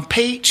 though.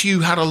 Pete,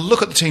 you had a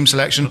look at the team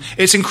selection.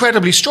 It's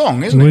incredibly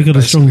strong, isn't it? We've got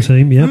a strong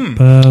team,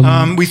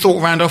 yeah. We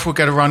thought Randolph would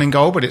get a running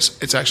goal, but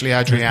it's actually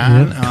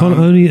Adrian.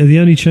 The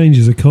only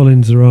changes are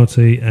Collins,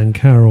 Zarate and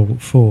Carroll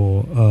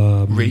for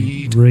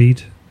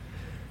Reed.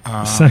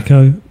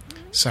 Sacco,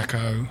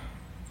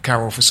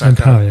 Carroll for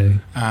Sacco.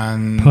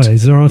 And Payet.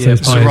 Zarate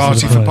for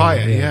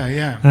Payet,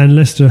 yeah. And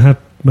Leicester have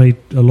made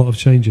a lot of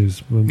changes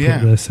when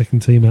put their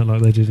second team out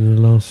like they did in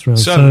the last round.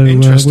 So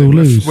interesting. We'll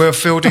lose. We're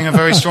fielding a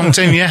very strong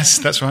team. Yes,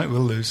 that's right, we'll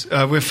lose.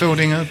 We're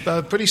fielding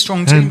a pretty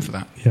strong team for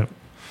that. Yeah.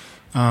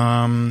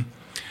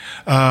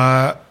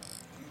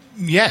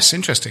 Yes,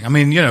 interesting. I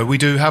mean, we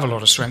do have a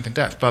lot of strength in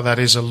depth, but that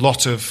is a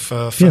lot of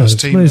first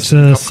team. It's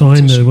a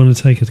sign they want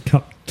to take a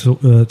cup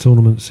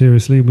tournament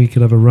seriously, and we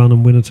could have a run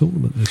and win a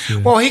tournament this year.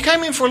 Well, he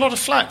came in for a lot of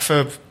flack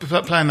for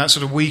playing that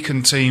sort of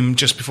weakened team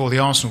just before the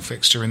Arsenal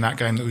fixture in that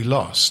game that we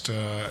lost.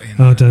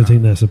 I don't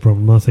think that's a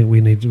problem. I think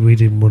we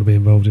didn't want to be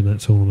involved in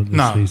that tournament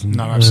this season.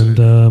 No,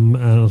 absolutely. And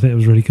I think it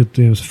was really good.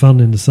 It was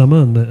fun in the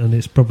summer, and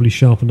it's probably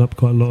sharpened up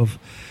quite a lot of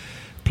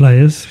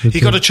players. He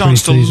got a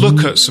chance to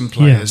look at some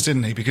players,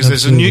 didn't he? Because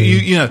there's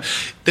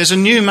a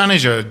new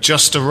manager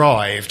just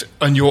arrived,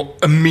 and you're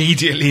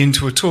immediately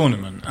into a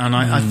tournament. And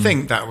I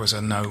think that was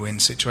a no-win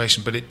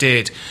situation, but it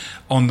did,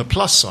 on the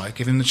plus side,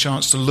 give him the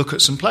chance to look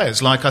at some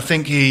players. Like, I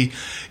think he,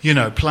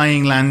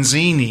 playing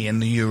Lanzini in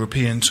the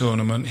European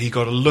tournament, he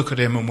got a look at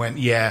him and went,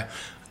 "Yeah,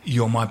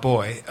 you're my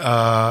boy."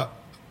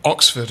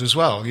 Oxford as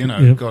well,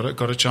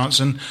 got a chance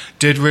and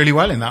did really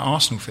well in that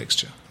Arsenal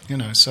fixture.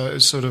 So it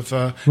was sort of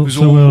it was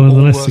so all, well in the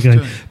all Leicester game.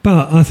 Doing.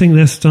 But I think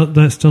that's done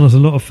us a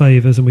lot of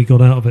favours, and we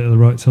got out of it at the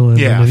right time.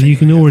 Yeah, and you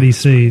can already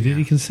see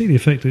you can see the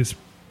effect it's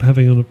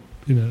having on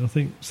I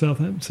think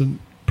Southampton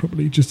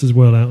probably just as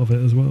well out of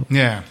it as well.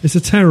 Yeah, it's a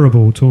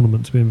terrible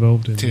tournament to be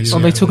involved in. Are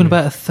they talking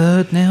about a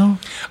third now?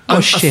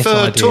 A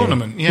third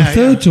tournament? Yeah, a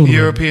third tournament,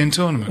 European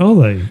tournament. Are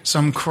they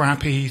some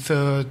crappy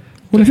third?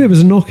 Well, if it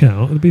was a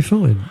knockout, it'd be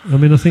fine. I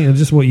mean, I think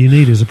just what you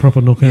need is a proper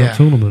knockout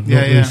tournament,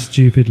 not this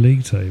stupid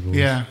league table.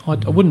 Yeah,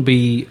 I wouldn't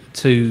be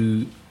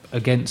too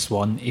against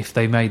one if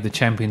they made the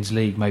Champions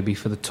League maybe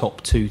for the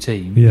top 2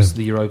 teams,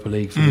 the Europa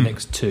League for the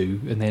next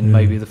 2, and then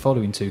maybe the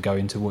following 2 go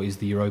into what is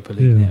the Europa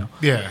League now.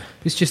 Yeah,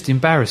 it's just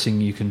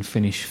embarrassing. You can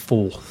finish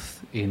 4th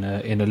in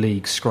a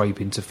league,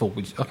 scrape into 4th,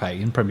 which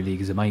in Premier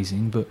League is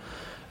amazing,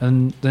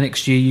 and the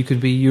next year you could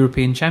be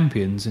European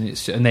champions,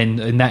 and then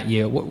in that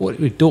year, what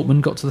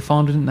Dortmund got to the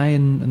final, didn't they?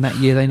 And that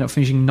year they ended up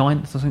finishing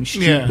 9th or something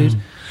stupid. Yeah.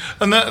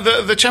 And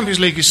the Champions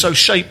League is so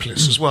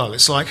shapeless as well.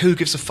 It's like, who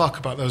gives a fuck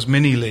about those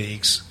mini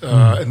leagues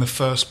in the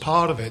first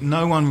part of it?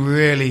 No one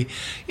really,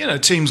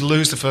 teams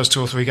lose the first 2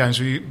 or 3 games,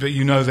 but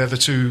they're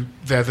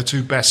the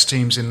two best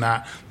teams in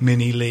that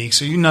mini league,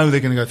 so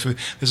they're going to go through.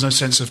 There's no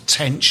sense of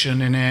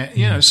tension in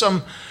it.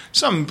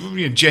 Some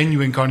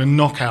genuine kind of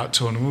knockout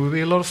tournament would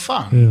be a lot of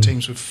fun.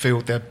 Teams would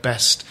field their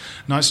best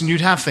nights, and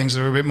you'd have things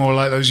that are a bit more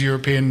like those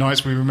European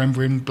nights we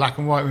remember in black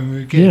and white when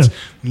we were kids.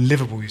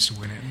 Liverpool used to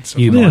win it. And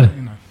stuff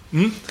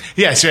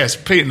Yes,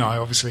 Pete and I,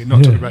 obviously,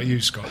 not talking about you,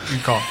 Scott.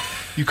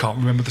 You can't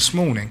remember this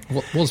morning.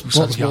 What was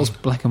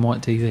black and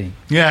white TV?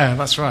 Yeah,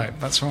 that's right.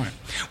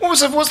 What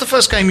was the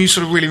first game you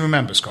sort of really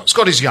remember, Scott?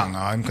 Scott is young.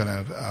 I'm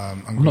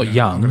not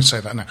young. I'm going to say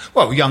that now.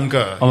 Well,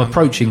 younger. I'm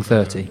approaching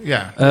 30.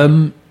 Yeah.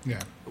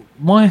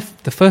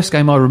 The first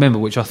game I remember,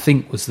 which I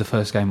think was the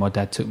first game my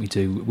dad took me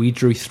to, we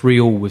drew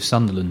 3-3 with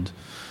Sunderland,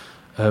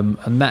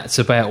 and that's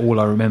about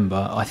all I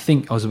remember. I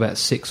think I was about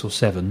 6 or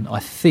 7. I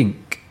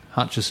think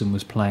Hutchison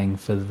was playing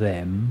for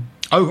them.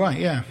 Oh right,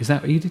 yeah. Is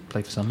that you did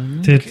play for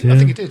Sunderland? I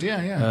think he did.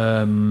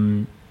 Yeah.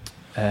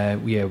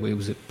 It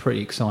was a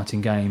pretty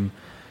exciting game,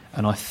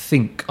 and I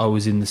think I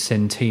was in the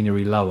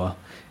Centenary Lower.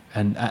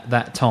 And at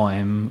that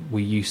time,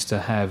 we used to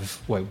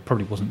have. Well, it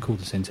probably wasn't called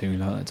the Centenary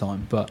Lower at that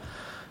time, but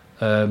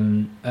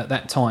at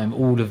that time,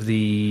 all of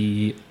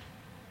the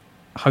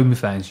home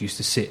fans used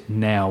to sit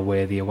now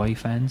where the away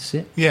fans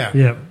sit. Yeah.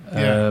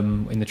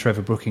 In the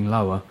Trevor Brooking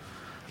Lower.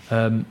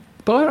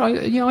 But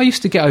I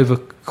used to get over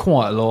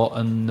quite a lot,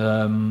 and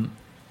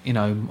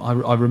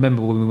I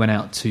remember when we went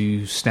out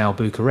to Steaua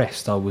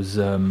Bucharest. I was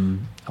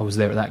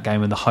there at that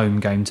game, and the home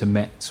game to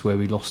Metz where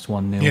we lost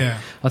 1-0. Yeah.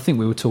 I think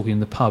we were talking in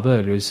the pub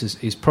earlier.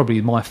 Is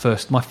probably my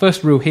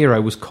first real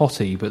hero was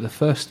Cotty, but the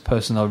first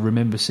person I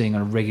remember seeing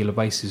on a regular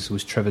basis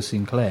was Trevor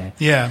Sinclair.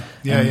 Yeah.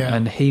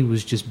 And he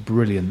was just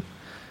brilliant.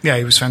 Yeah,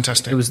 he was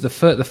fantastic. It was the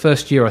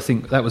first year. I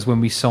think that was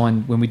when we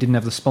signed, when we didn't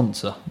have the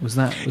sponsor. Was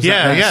that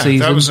season?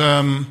 That was.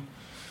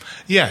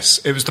 Yes,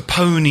 it was the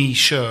pony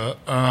shirt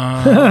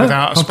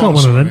without a sponsor. I've got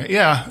one of them.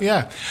 Yeah.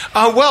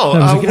 That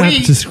was an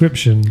apt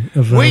description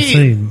of our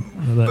team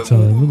at that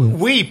time,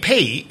 wasn't it?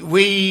 Pete,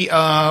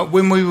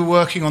 when we were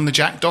working on the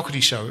Jack Doherty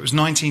show, it was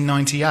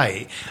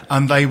 1998,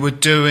 and they were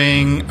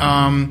doing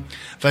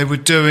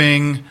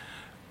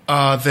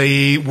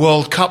the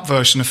World Cup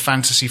version of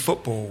fantasy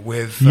football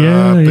with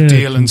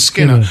Baddiel and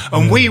Skinner.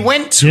 And we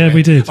went to it.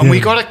 We did. And we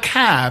got a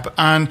cab,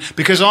 and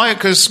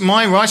because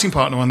my writing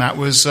partner on that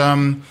was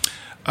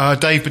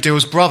Dave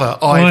Baddiel's brother,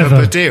 Ivor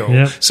Baddiel.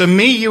 Yeah. So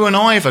me, you and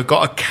Ivor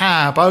got a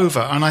cab over,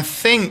 and I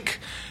think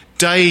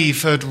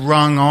Dave had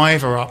rung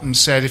Ivor up and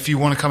said, if you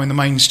want to come in the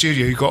main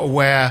studio, you've got to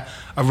wear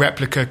a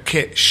replica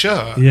kit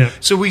shirt. Yeah.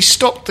 So we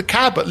stopped the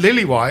cab at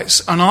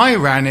Lillywhite's, and I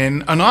ran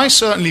in, and I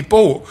certainly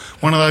bought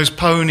one of those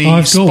pony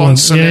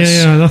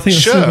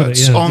sponsorless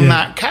shirts on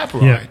that cab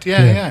ride.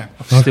 Yeah.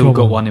 I've still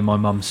got one in my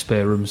mum's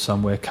spare room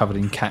somewhere, covered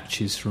in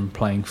catches from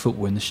playing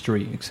football in the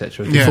street,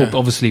 etc.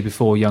 Obviously,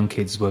 before young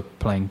kids were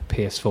playing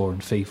PS4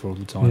 and FIFA all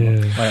the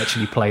time, I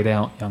actually played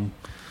out young.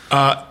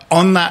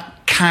 On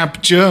that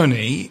cab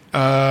journey,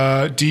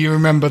 do you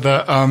remember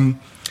that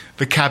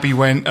the cabbie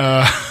went...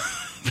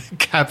 The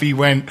cabbie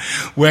went,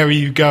 where are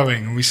you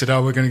going? And we said,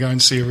 we're going to go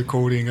and see a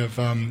recording of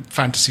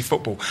fantasy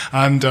football.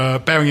 And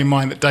bearing in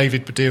mind that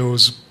David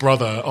Baddiel's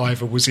brother,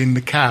 Ivor, was in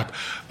the cab,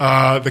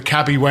 the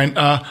cabbie went,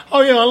 I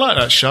like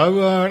that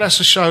show. That's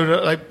a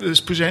show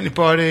that's presented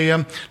by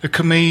the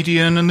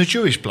comedian and the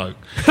Jewish bloke.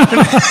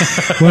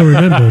 Well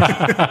remembered.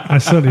 I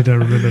certainly don't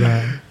remember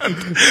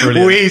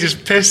that. We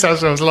just pissed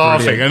ourselves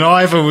laughing. Brilliant. And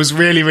Ivor was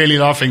really, really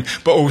laughing,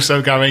 but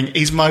also going,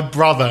 he's my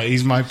brother.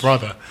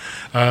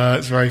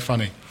 It's very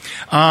funny.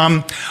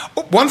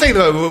 One thing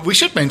that we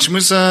should mention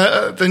was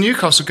the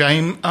Newcastle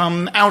game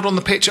out on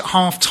the pitch at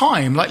half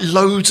time. Like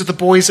loads of the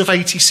boys of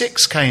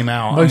 '86 came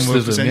out. Most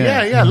of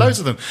them, loads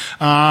of them.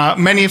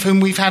 Many of whom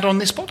we've had on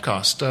this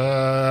podcast: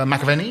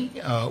 McAvenny,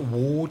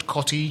 Ward,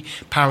 Cotty,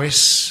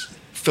 Paris,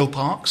 Phil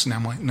Parks, now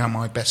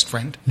my best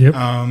friend. Yep.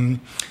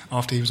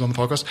 After he was on the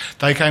podcast,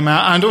 they came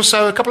out, and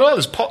also a couple of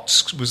others.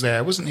 Potts was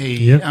there, wasn't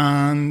he? Yep.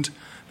 And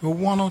there were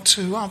one or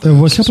two others. There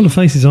were a couple of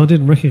faces I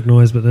didn't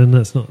recognise, but then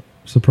that's not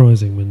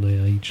surprising when they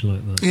age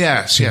like that.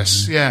 Yes.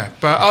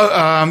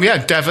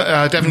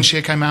 But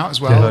Devonshire came out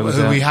as well,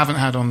 who we haven't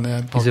had on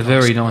the podcast. He's a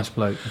very nice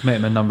bloke. I've met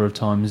him a number of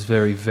times.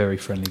 Very, very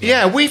friendly guy.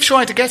 Yeah, we've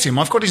tried to get him.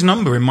 I've got his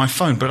number in my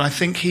phone, but I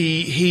think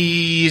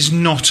he is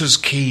not as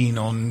keen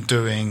on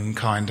doing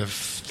kind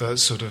of the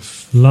sort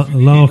of...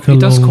 He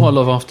does quite a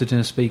lot of after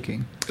dinner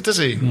speaking. Does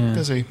he? Yeah.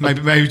 Does he?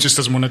 Maybe he just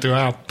doesn't want to do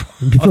our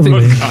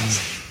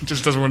podcast.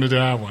 Just doesn't want to do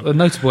our one. The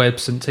notable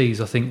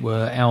absentees, I think,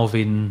 were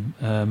Alvin,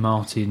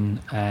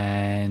 Martin,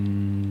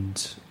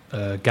 and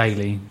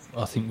Gailey.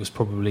 I think was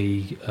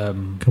probably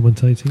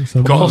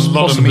commentating.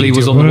 Possibly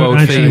was on the world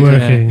feed.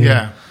 Working,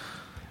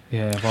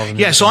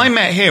 Yeah, so I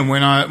met him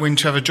when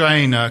Trevor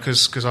Drain,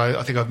 because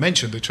I think I've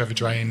mentioned that Trevor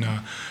Drain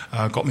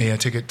got me a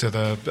ticket to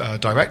the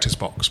director's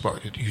box,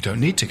 but you don't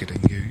need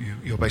ticketing.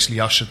 You're basically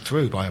ushered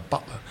through by a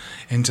butler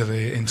into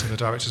the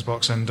director's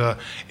box, and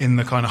in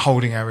the kind of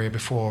holding area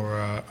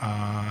before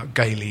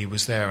Gailey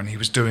was there, and he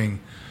was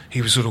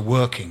sort of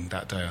working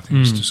that day. I think he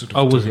was just sort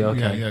of was he?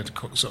 Okay. Yeah,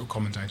 sort of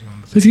commentating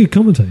on the thing. He's a good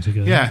commentator,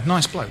 guy. Yeah,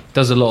 nice bloke.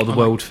 Does a lot of the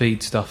world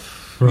feed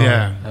stuff. Right.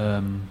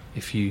 Yeah.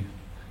 If you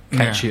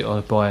catch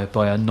it by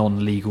a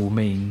non-legal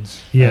means,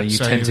 you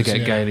tend to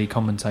get Gailey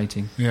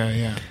commentating.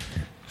 Yeah.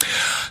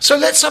 So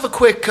let's have a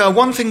quick.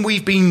 One thing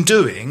we've been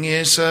doing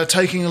is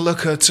taking a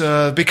look at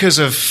because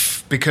of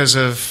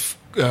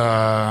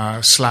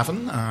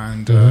Slaven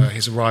and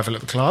his arrival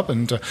at the club,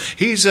 and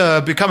he's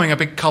becoming a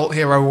big cult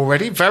hero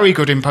already. Very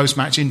good in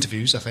post-match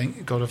interviews, I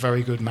think. Got a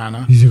very good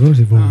manner. He's a great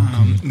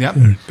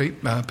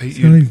one. Pete,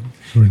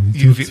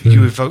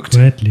 you evoked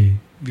Bradley.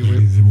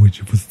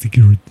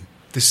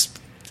 This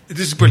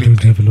is brilliant.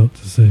 I don't have a lot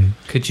to say.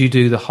 Could you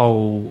do the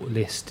whole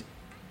list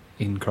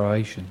in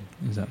Croatian?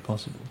 Is that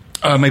possible?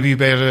 Maybe you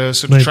better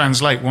sort of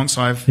translate once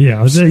I've...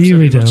 Yeah, you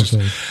read out.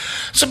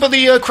 So, but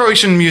the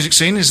Croatian music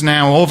scene is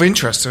now of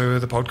interest to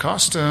the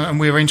podcast, and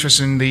we're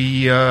interested in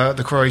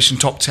the Croatian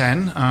top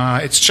 10.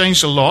 It's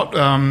changed a lot.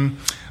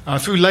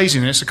 Through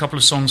laziness, a couple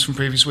of songs from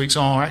previous weeks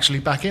are actually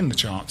back in the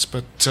charts.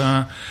 But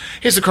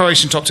here's the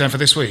Croatian top 10 for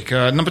this week.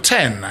 Number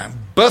 10,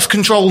 Birth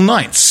Control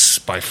Nights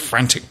by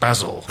Frantic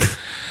Basil.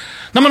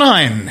 Number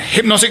 9,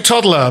 Hypnotic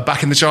Toddler,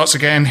 back in the charts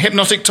again.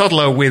 Hypnotic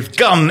Toddler with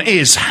Gun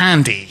Is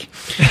Handy.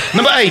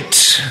 Number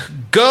 8,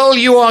 Girl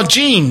You Are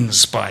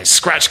Jeans by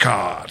Scratch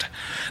Card.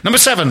 Number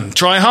 7,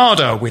 Try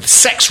Harder with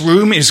Sex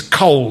Room Is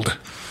Cold.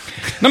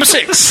 Number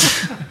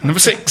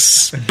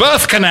 6,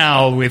 Birth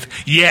Canal with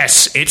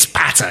Yes, It's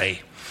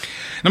Pate.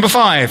 Number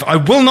 5, I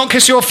Will Not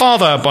Kiss Your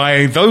Father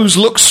by Those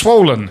Looks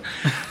Swollen.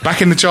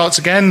 Back in the charts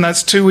again.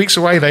 That's 2 weeks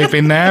away. They've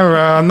been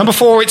there. Number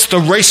 4, it's The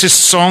Racist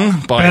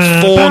Song by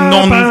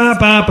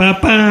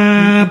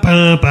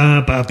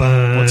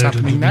What's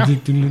happening now? The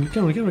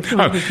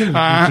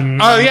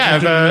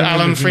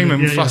Alan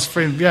Freeman. That's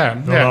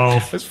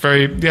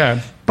very,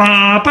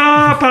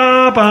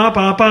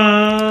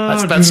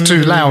 That's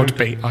too loud,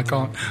 Pete. I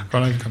can't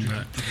overcome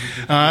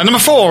that. Number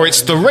 4,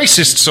 it's The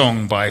Racist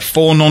Song by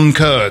Four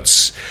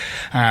Non-Kurds.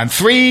 And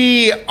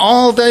 3,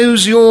 Are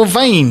Those Your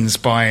Veins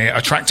by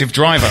Attractive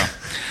Driver.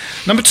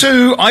 Number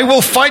 2, I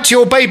Will Fight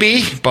Your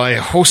Baby by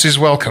Horses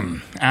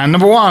Welcome. And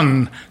number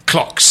 1,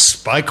 Clocks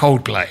by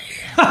Coldplay.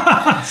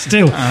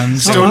 Still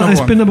number it's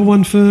one. Been number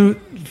 1 for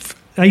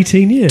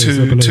 18 years.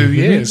 Two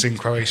years in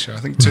Croatia. I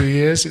think 2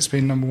 years it's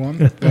been number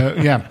 1. I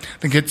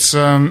think it's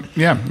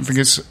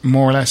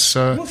more or less.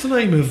 What's the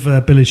name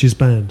of Billich's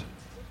band?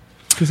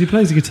 Because he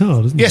plays the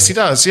guitar, doesn't he? Yes, he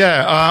does.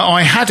 Yeah,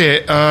 I had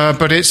it,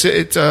 but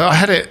I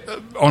had it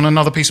on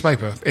another piece of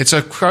paper. It's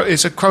a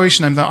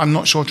Croatian name that I'm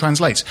not sure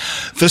translates.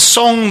 The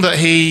song that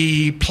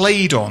he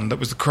played on, that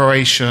was the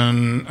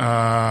Croatian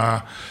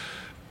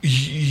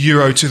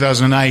Euro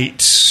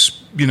 2008.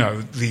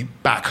 The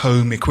back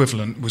home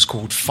equivalent was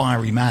called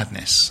Fiery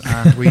Madness,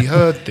 and we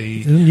heard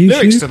the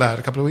lyrics to that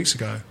a couple of weeks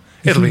ago.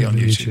 It'll be on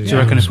YouTube. Do you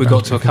reckon if we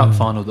got to a cup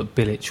final that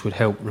Bilic would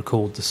help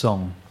record the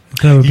song?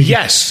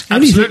 Yes,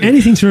 absolutely.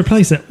 Anything to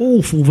replace that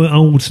awful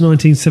old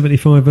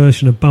 1975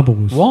 version of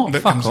Bubbles. What?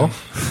 Fuck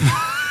off.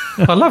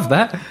 I love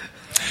that.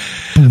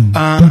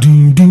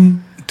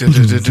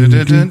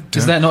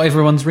 Is that not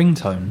everyone's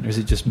ringtone, or is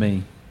it just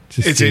me?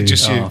 Is it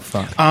just you? Oh,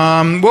 fuck.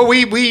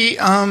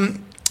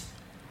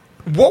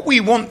 What we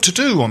want to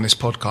do on this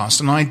podcast,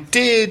 and I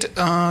did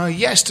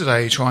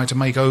yesterday try to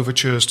make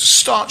overtures to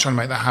start trying to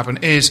make that happen,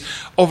 is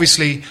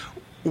obviously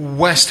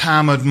West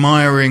Ham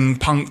admiring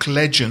punk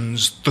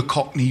legends, the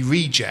Cockney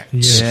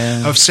Rejects,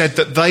 have said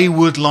that they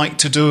would like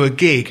to do a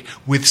gig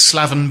with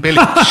Slaven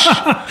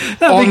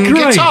Bilic on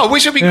guitar,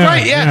 which would be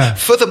great,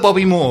 for the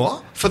Bobby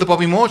Moore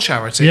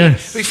charity.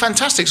 Yes. It'd be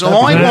fantastic. So I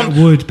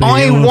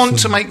want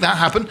to make that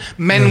happen.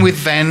 Men with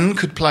Ven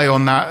could play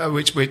on that,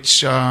 which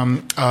is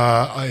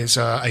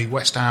a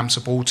West Ham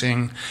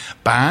supporting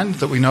band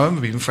that we know.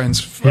 We've been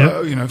friends,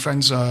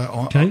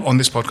 on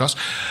this podcast.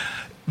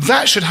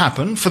 That should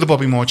happen for the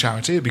Bobby Moore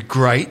charity. It'd be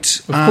great.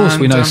 Of course,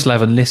 we know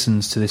Slaven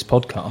listens to this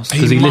podcast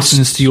because he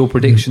listens to your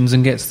predictions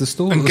and gets the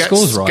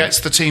scores right.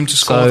 Gets the team to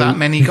score that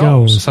many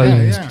goals.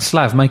 So,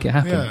 Slav, make it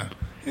happen.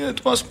 Yeah,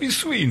 it must be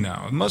 3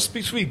 now. It must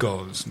be 3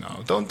 goals now.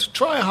 Don't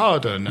try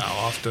harder now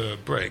after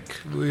break.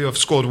 We have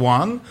scored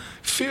 1.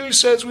 Phil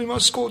says we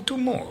must score 2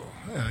 more.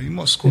 Yeah, you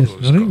must score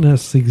those I think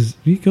goals.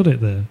 you got it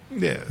there.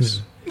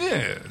 Yes.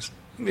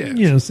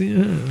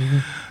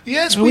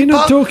 Yes, we're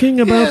not talking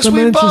about the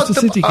Manchester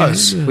City game.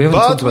 We haven't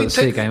talked about the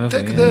City game, have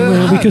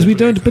we? Because we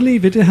don't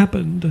believe it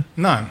happened.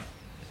 No.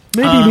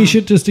 Maybe we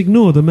should just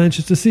ignore the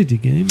Manchester City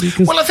game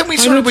because I think we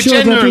sort of were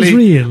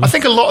generally. I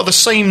think a lot of the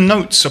same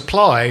notes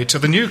apply to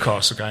the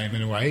Newcastle game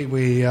in a way.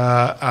 We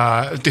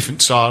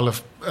different style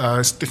of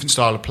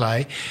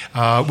play.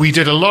 We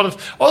did a lot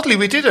of. Oddly,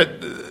 we did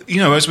it.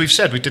 As we've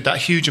said, we did that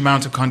huge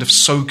amount of kind of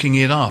soaking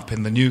it up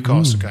in the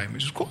Newcastle game,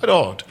 which was quite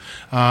odd,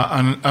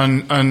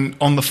 and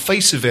on the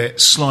face of it,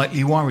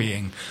 slightly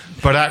worrying.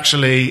 But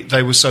actually,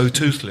 they were so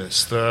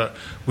toothless that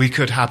we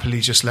could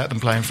happily just let them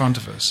play in front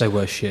of us. They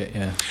were shit,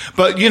 yeah.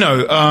 But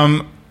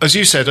as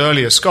you said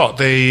earlier, Scott,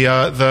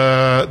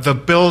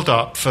 the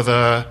build-up for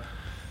the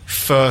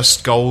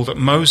first goal that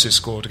Moses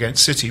scored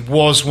against City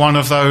was one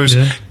of those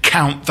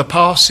count the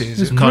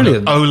passes, kind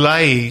of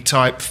Olay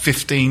type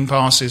 15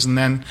 passes, and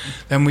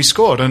then we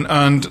scored,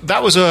 and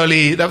that was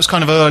early. That was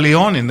kind of early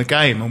on in the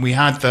game, and we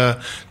had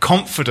the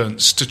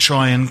confidence to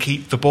try and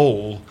keep the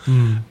ball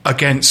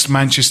against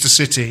Manchester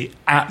City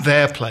at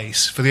their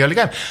place for the early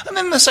game, and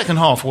then the second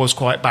half was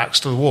quite backs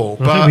to the wall.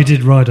 I think we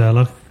did ride our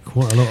luck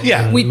quite a lot.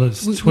 Yeah,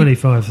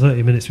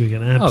 25-30 minutes we were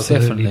getting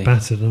absolutely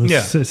battered. And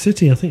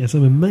City, I think, has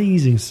some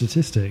amazing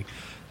statistic.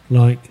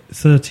 Like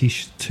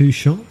 32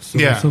 shots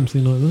or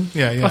something like that.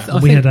 Yeah.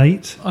 We had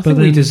 8. I think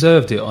we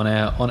deserved it on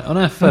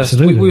our first.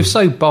 We were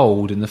so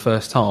bold in the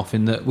first half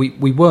in that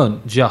we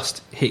weren't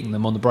just hitting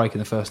them on the break in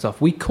the first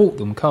half. We caught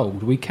them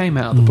cold. We came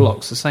out of the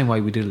blocks the same way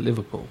we did at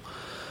Liverpool.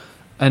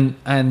 And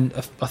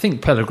I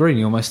think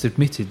Pellegrini almost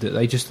admitted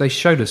that they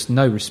showed us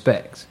no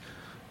respect.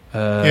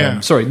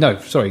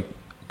 Sorry.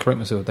 Correct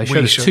myself. They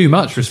showed us too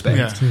much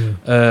respect,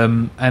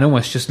 and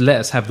almost just let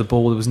us have the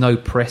ball. There was no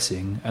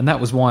pressing, and that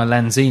was why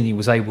Lanzini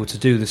was able to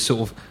do this sort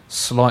of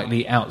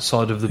slightly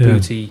outside of the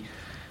booty,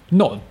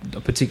 not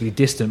particularly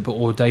distant but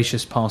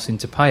audacious pass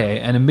into Payet.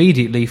 And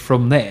immediately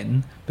from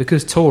then,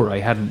 because Toure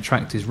hadn't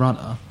tracked his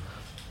runner,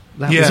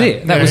 that was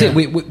it. That was it.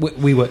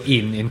 We were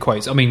in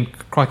quotes. I mean,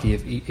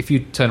 crikey, if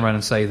you turn around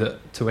and say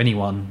that to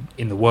anyone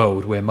in the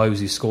world where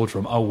Moses scored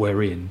from,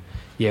 we're in.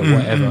 Yeah,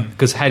 whatever.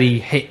 Because had he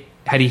hit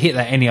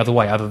that any other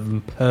way other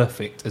than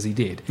perfect as he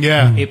did,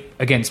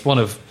 against one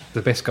of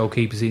the best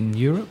goalkeepers in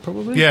Europe,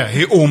 probably. Yeah,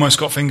 he almost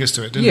got fingers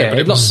to it, didn't he? But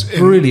it was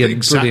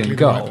brilliant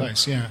goal. Right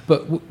place,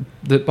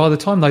 But by the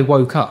time they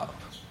woke up,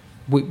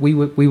 we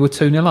were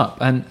 2-0 up,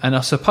 and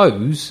I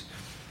suppose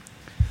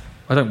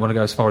I don't want to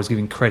go as far as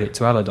giving credit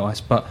to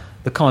Allardyce, but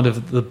the kind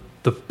of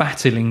the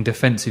battling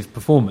defensive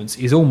performance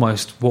is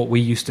almost what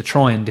we used to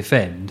try and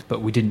defend,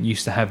 but we didn't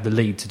used to have the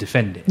lead to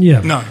defend it.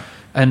 Yeah, no,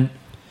 and.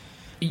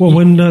 Well,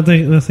 when I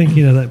think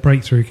that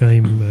breakthrough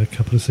game a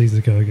couple of seasons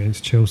ago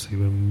against Chelsea,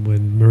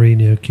 when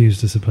Mourinho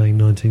accused us of playing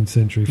 19th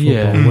century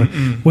football,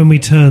 when we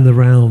turned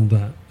around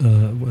that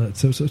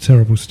sort of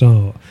terrible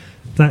start,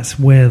 that's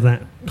where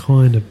that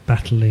kind of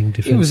battling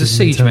defensive it was a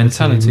siege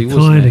mentality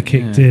kind of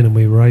kicked in, and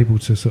we were able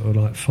to sort of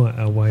like fight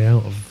our way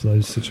out of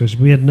those situations.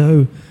 We had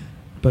no.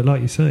 But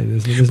like you say,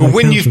 there's but no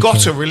when you've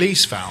got a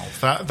release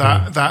valve,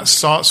 that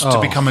starts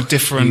to become a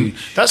different.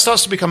 That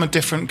starts to become a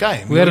different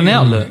game. We had an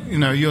outlet.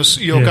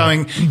 You're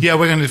going. Yeah,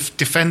 we're going to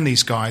defend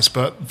these guys,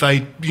 but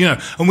they,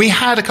 and we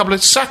had a couple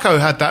of. Sacco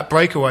had that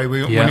breakaway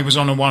when he was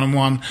on a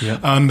 1-on-1,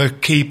 and the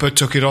keeper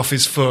took it off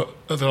his foot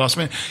at the last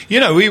minute.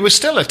 We were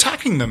still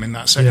attacking them in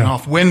that second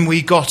half when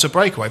we got a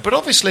breakaway. But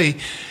obviously,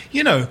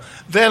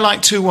 they're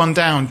like 2-1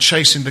 down,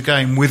 chasing the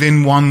game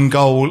within one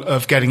goal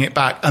of getting it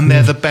back, and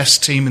they're the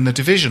best team in the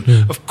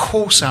division. Of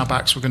course, our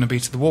backs were going to be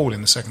to the wall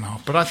in the second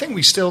half, but I think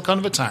we still kind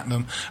of attacked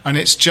them, and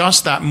it's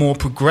just that more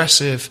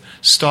progressive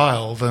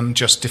style than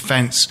just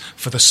defence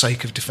for the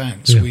sake of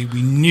defence. We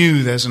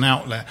knew there's an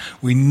outlet.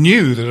 We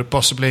knew that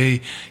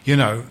possibly,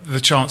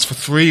 the chance for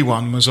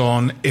 3-1 was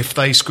on if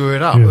they screw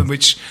it up,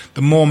 which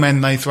the more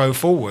men they throw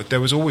forward, there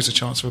was always a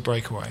chance of a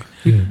breakaway.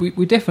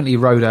 We definitely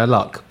rode our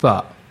luck,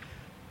 but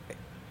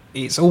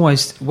it's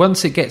almost,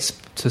 once it gets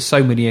to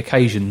so many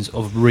occasions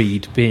of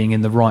Reed being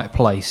in the right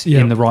place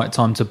in the right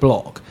time to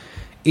block,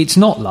 it's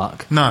not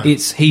luck. No,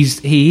 it's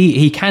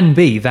he can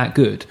be that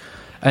good.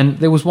 And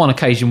there was one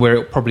occasion where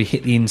it probably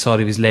hit the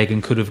inside of his leg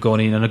and could have gone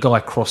in, and a guy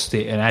crossed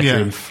it and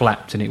Adrian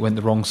flapped and it went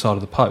the wrong side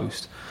of the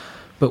post.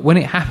 But when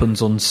it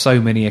happens on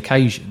so many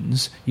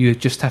occasions, you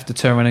just have to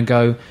turn around and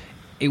go,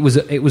 it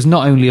was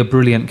not only a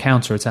brilliant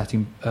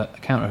counter-attacking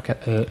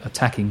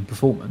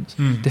performance,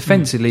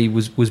 defensively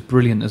was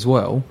brilliant as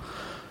well.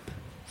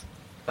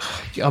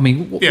 I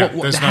mean,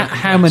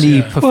 how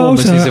many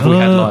performances have we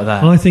had like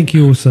that? I think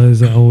you also, is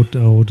that old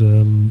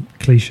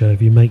cliche,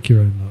 if you make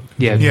your own luck.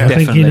 Yeah,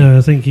 definitely. I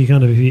think you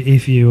kind of,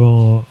 if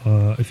you're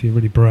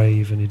really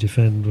brave and you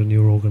defend when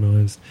you're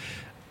organised,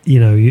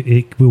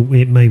 it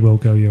may well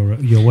go your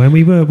way. And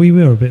we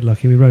were a bit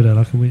lucky. We rode our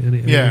luck, and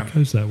it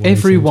goes that way.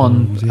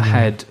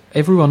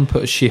 Everyone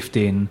put a shift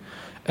in,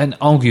 and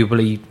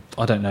arguably,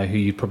 I don't know who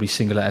you'd probably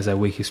single out as their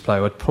weakest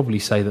player. I'd probably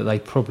say that they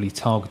probably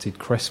targeted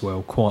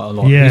Cresswell quite a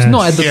lot. Yes. He's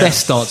not had the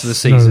best start to the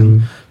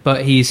season,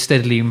 but he is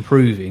steadily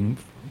improving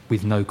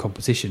with no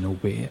competition,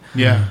 albeit.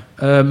 Yeah.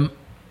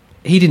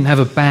 He didn't have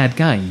a bad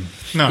game.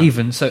 No.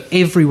 Even so,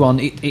 everyone.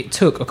 It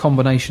took a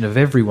combination of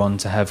everyone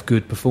to have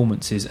good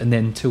performances, and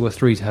then 2 or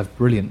 3 to have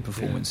brilliant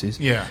performances.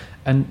 Yeah.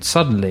 And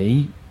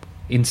suddenly,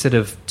 instead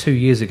of 2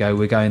 years ago,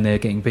 we're going there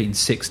getting beaten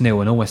 6-0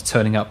 and almost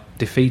turning up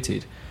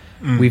defeated.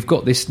 We've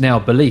got this now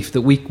belief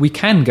that we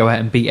can go out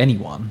and beat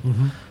anyone.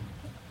 Mm-hmm.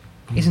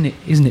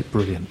 Isn't it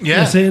brilliant?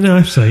 Yeah. Yes, no, I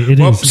have to say, it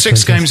well, is.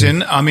 6 games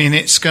in, I mean,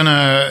 it's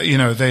gonna,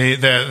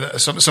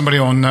 somebody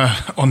on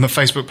the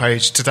Facebook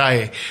page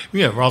today,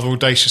 rather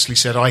audaciously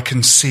said, "I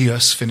can see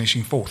us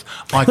finishing 4th."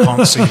 I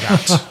can't see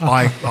that.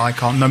 I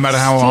can't. No matter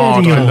how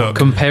hard I look.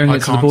 Comparing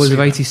it to the boys of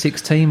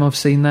 '86 team, I've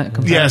seen that.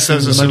 Yes,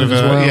 there's a sort of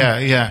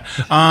yeah.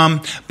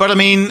 But I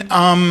mean,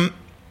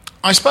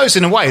 I suppose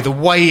in a way, the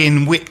way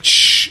in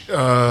which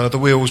the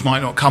wheels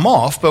might not come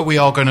off, but we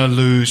are going to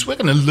lose. We're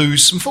going to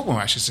lose some football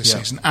matches this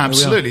season.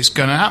 Absolutely, it's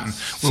going to happen.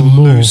 We'll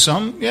lose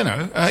some,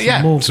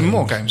 some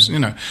more games.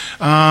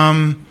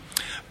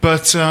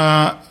 But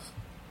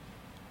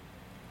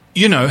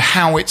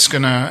how that's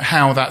going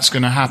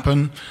to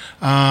happen.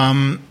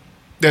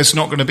 There's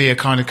not going to be a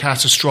kind of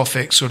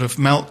catastrophic sort of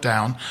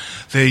meltdown.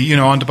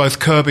 Under both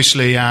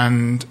Kirbishley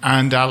and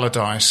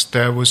Allardyce,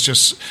 there was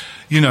just,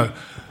 I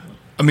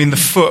mean, the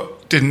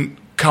foot didn't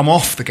come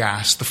off the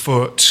gas. The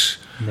foot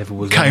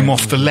came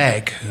off the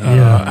leg.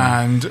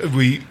 And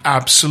we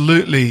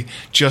absolutely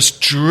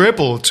just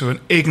dribbled to an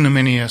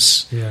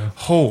ignominious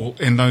halt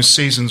in those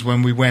seasons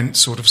when we went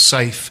sort of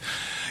safe.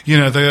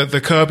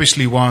 The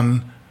Kirbishley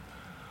one,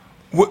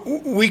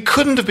 we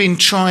couldn't have been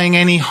trying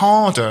any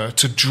harder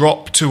to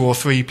drop 2 or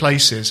 3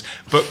 places,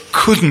 but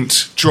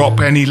couldn't drop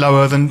any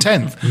lower than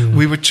 10th.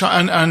 We were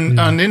trying,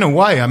 and in a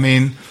way, I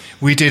mean,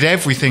 we did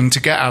everything to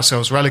get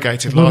ourselves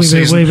relegated last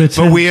season,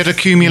 but we had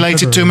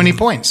accumulated too many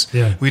points.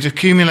 We'd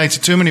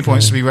accumulated too many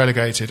points to be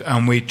relegated,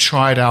 and we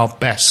tried our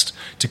best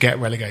to get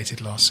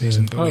relegated last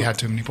season, but we had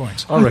too many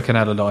points. I reckon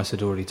Allardyce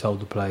had already told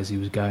the players he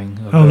was going.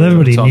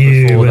 Everybody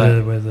knew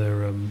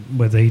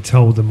whether he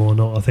told them or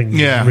not. I think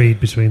you read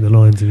between the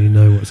lines and you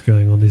know what's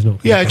going on. He's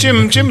not.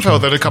 Jim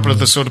felt that a couple of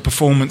the sort of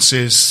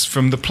performances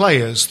from the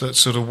players that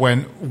sort of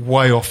went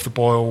way off the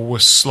boil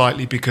was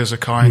slightly because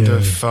of kind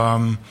of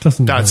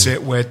that's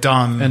it, we're done.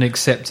 An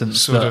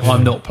acceptance that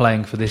I'm not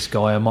playing for this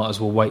guy. I might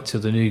as well wait till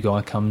the new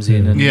guy comes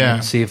in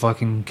and see if I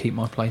can keep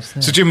my place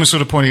there. So Jim was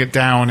sort of pointing at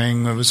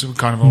Downing. There was a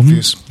kind of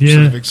obvious sort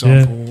of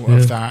example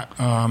of that.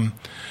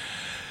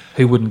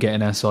 Who wouldn't get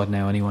in our side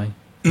now anyway?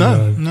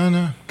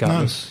 No.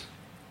 Gutless.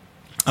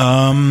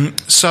 So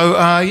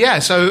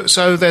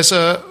there's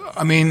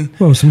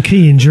some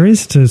key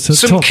injuries to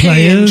top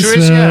players.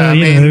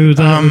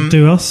 That would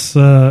do us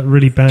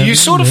really bad. You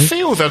sort of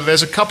feel that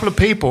there's a couple of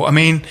people. I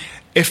mean,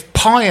 if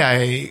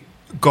Payet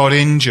got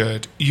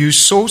injured, you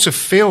sort of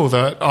feel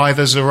that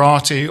either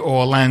Zarate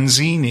or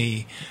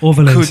Lanzini or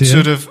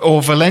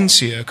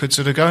Valencia could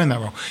sort of go in that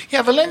role.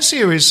 Yeah,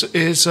 Valencia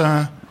is.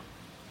 I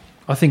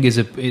think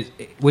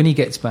when he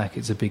gets back,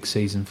 it's a big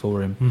season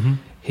for him.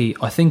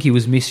 Mm-hmm. I think he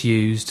was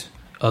misused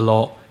a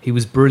lot. He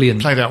was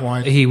brilliant. Played out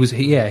wide. He was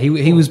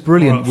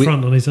brilliant up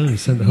front on his own. He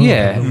sent the whole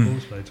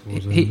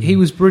he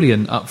was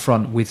brilliant up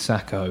front with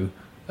Sacco.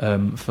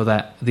 For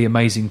the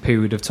amazing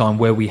period of time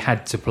where we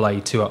had to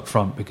play 2 up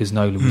front because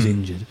Nolan was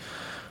injured.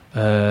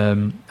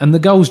 And the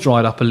goals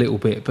dried up a little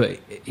bit, but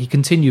he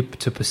continued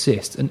to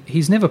persist. And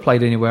he's never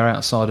played anywhere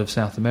outside of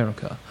South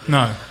America.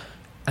 No.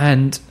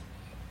 And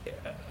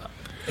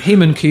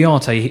him and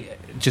Kouyaté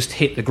just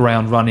hit the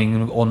ground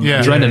running on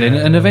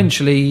adrenaline and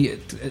eventually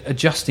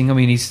adjusting. I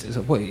mean, he's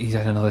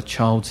had another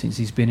child since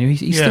he's been here.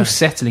 He's still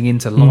settling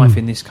into life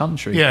in this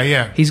country.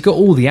 He's got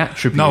all the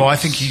attributes. No, I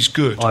think he's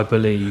good. I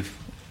believe.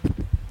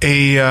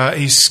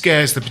 He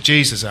scares the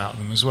bejesus out of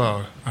them as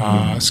well.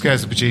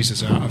 Scares the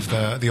bejesus out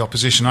of the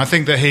opposition. I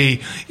think that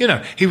he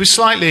was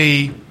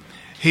slightly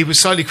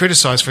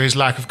criticised for his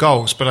lack of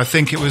goals, but I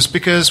think it was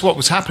because what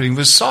was happening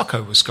was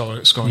Sarko was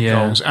scoring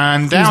goals,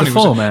 and Downey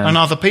and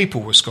other people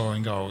were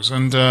scoring goals,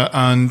 and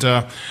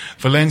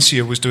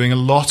Valencia was doing a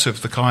lot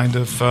of the kind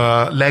of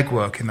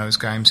legwork in those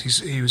games.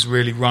 He was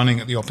really running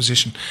at the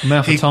opposition.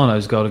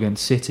 Malfitano's goal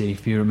against City,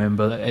 if you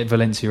remember,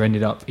 Valencia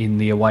ended up in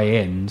the away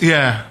end,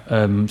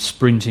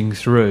 sprinting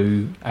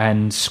through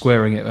and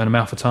squaring it, and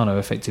Malfitano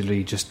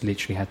effectively just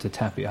literally had to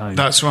tap it home.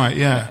 That's right,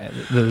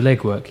 the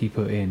legwork he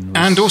put in,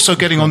 and also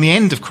getting on the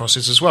end of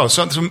crosses as well.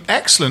 So some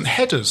excellent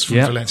headers from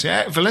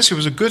Valencia. Valencia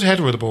was a good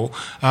header of the ball.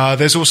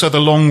 There's also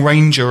the long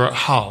ranger at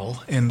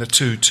Hull in the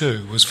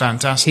 2-2 was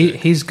fantastic.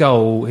 His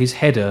goal, his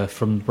header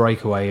from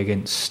breakaway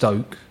against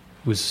Stoke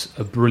was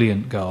a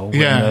brilliant goal.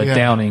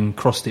 Downing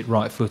crossed it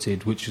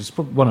right-footed, which was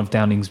one of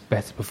Downing's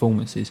better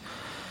performances.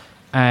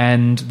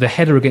 And the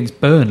header against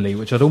Burnley,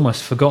 which I'd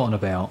almost forgotten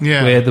about,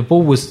 where the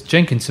ball was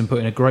Jenkinson put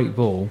in a great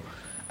ball,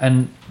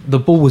 and the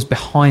ball was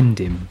behind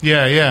him.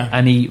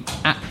 And he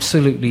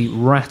absolutely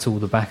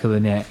rattled the back of the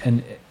net.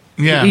 And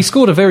he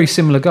scored a very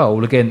similar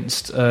goal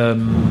against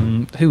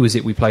who was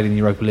it we played in the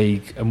Europa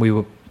League, and we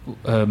were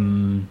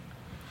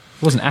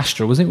it wasn't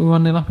Astra, was it? We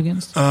 1-0 up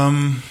against the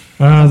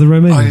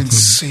Romanian. I didn't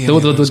see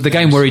the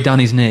game where he done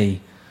his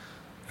knee.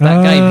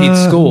 That game he'd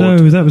scored.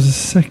 No, that was the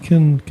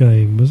second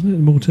game, wasn't it?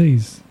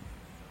 Maltese.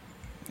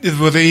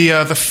 Well,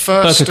 the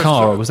first.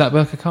 Berkakara, was that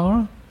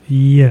Berkakara?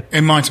 Yeah,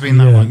 it might have been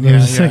that one. The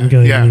second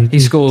game. Yeah. He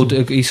scored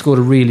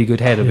a really good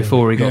header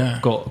before he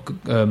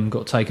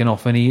got taken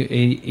off, and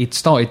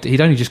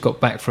he'd only just got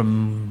back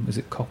from, was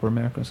it Copa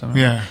America or something?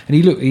 Yeah, and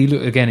he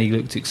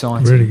looked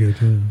exciting, really good.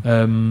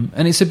 Yeah.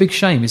 And it's a big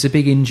shame. It's a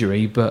big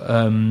injury, but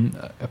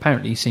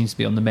apparently he seems to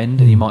be on the mend,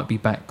 and he might be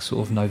back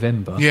sort of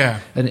November. Yeah,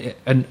 and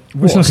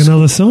it's like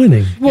another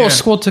signing. What a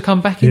squad to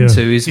come back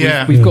into is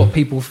we've got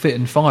people fit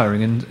and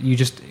firing, and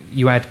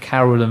you add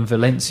Carroll and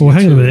Valencia. Well,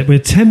 hang on a minute. We're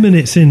 10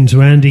 minutes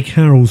into Andy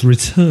Carroll's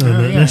return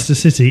at Leicester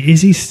City.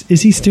 Is he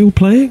still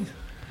playing?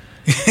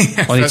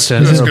 I need to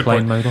turn the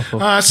aeroplane mode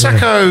off.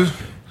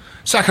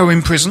 Sacco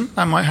in prison.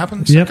 That might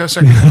happen. Yep.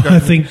 I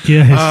think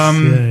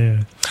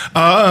yes.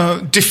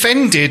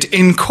 Defended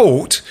in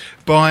court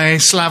by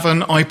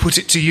Slaven, I put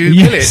it to you,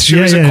 Bilic,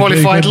 who is a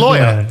qualified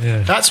lawyer.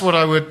 Yeah. That's what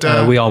I would...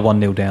 we are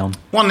 1-0 down.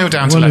 1-0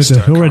 down to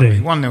Leicester. Already?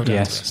 1-0 down to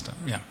Leicester,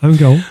 yeah. Own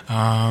goal?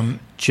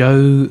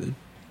 Joe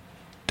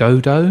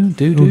Dodo?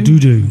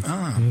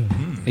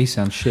 Doodoo. He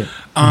sounds shit.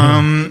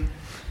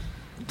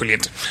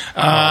 Brilliant.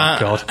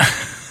 God.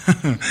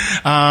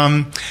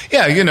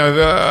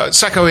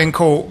 Sacco in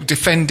court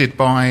defended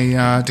by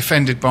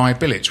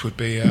Bilic would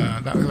be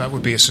that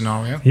would be a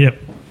scenario. Yep.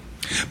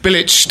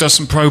 Bilic does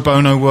some pro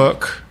bono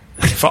work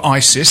for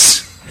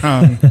ISIS.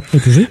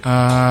 Does he?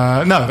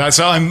 No, that's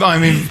I'm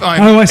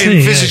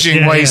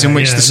envisaging ways in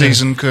which the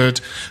season could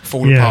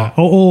fall apart.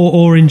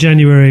 Or in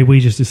January we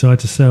just decide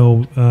to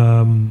sell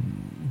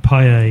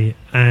Payet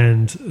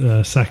and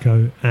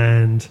Sacco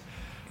and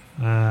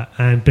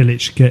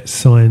Bilic gets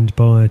signed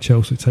by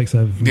Chelsea, takes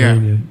over from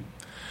Mourinho.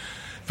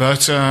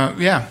 But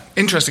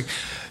interesting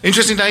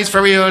days.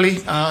 Very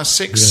early,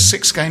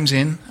 six games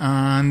in,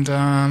 and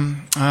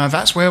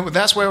that's where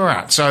we're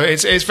at. So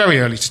it's very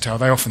early to tell.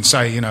 They often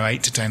say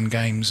 8 to 10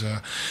 games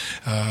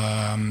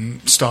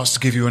starts to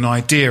give you an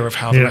idea of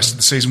how the rest of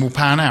the season will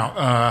pan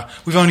out.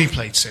 We've only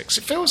played 6.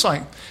 It feels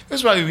like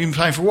we've been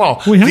playing for a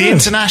while. The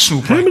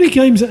international break. How many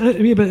games? But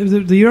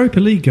the Europa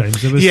League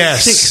games. There were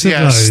 6 of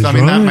those. I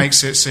mean that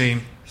makes it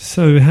seem.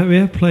 So we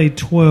have played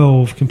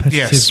 12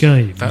 competitive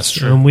games. That's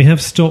true. And we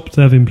have stopped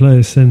having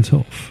players sent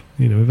off.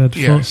 We've had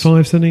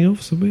 5 sending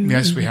offs. Have we?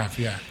 Yes, we have.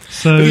 Yeah.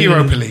 So the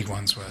Europa League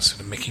ones were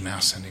sort of Mickey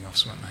Mouse sending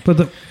offs, weren't they?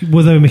 But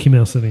they were Mickey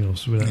Mouse sending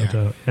offs without a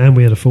doubt, and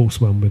we had a false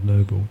one with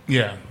Noble.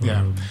 Yeah.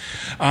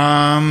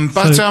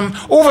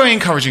 All very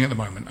encouraging at the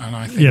moment, and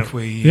I think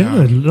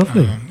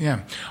lovely.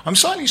 I'm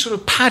slightly sort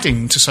of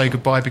padding to say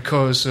goodbye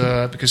because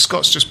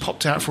Scott's just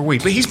popped out for a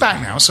week, but he's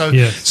back now, so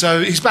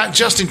he's back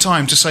just in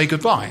time to say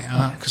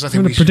goodbye. Because I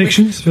think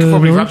predictions for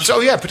Norwich.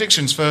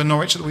 Predictions for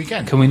Norwich at the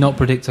weekend. Can we not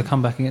predict a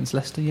comeback against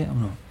Leicester yet or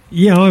not?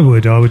 Yeah, I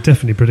would. I would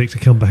definitely predict a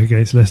comeback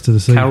against Leicester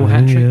this evening. Carroll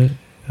hat-trick?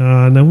 No,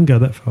 I wouldn't go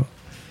that far.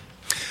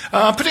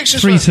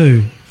 Predictions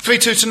 3-2.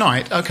 3-2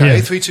 tonight.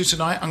 Okay, 3-2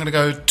 tonight. I'm going to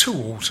go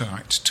 2-2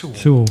 tonight.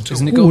 2-2.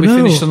 Isn't it got to be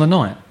finished on the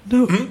night?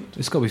 No.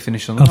 It's got to be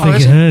finished on the night. I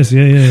think it has,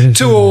 yeah.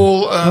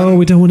 2-2.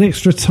 We don't want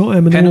extra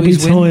time and all be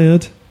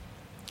tired.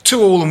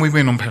 2-2 and we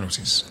win on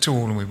penalties.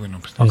 2-2 and we win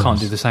on penalties. I can't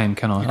do the same,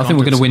 can I? I think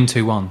we're going to win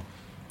 2-1.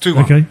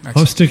 2-1. Okay,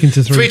 I'm sticking to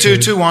 3-2.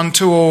 3-2, 2-1,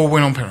 2-2,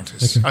 win on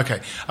penalties. Okay.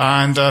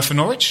 And for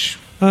Norwich?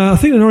 I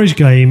think the Norwich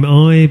game,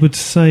 I would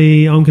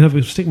say, I'm going to have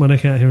to stick my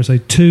neck out here and say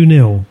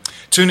 2-0.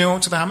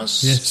 2-0 to the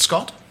Hammers? Yes.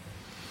 Scott?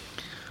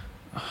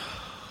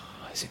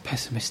 Is it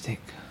pessimistic?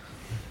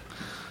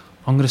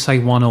 I'm going to say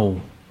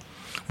 1-1.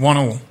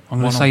 1-1. I'm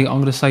going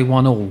to say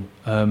 1-1.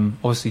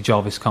 Obviously,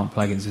 Jarvis can't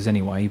play against us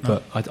anyway,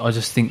 but I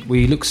just think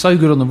we look so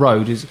good on the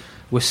road.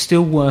 We're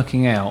still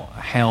working out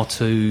how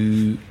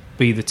to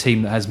be the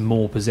team that has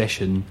more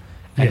possession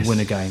and win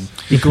a game.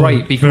 Be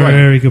great.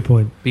 Very good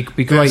point. Be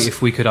great if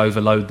we could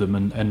overload them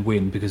and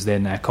win, because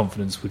then our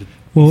confidence would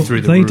through the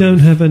roof. They don't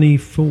have any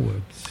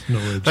forwards.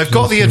 They've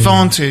got the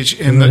advantage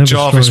in that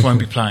Jarvis won't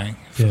be playing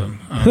for them.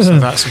 So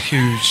that's a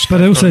huge... But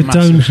they also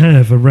don't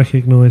have a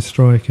recognised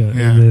striker in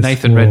their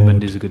Nathan squad.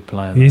 Redmond is a good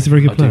player. He's a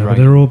very good player,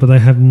 but they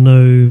have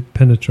no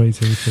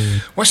penetrating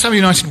forward. West Ham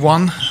United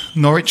 1,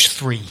 Norwich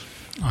 3.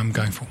 I'm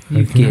going for.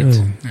 You get.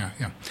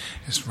 Yeah.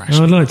 It's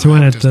rational. I'd like to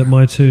add that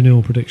my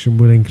 2-0 prediction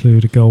will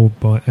include a goal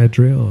by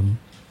Adrian.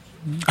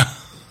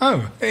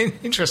 Oh,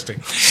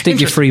 interesting. Stick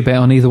your free bet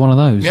on either one of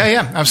those.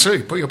 Yeah,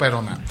 absolutely. Put your bet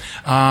on that.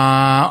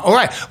 All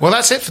right. Well,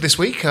 that's it for this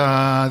week.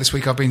 This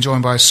week I've been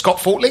joined by Scott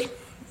Fortley.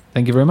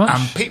 Thank you very much.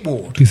 And Pete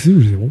Ward.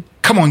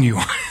 Come on,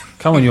 you.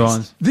 Come on, you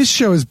Irons. This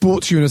show is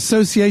brought to you in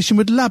association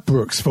with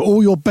Ladbrokes for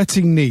all your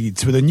betting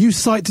needs. With a new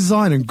site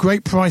design and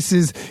great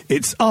prices,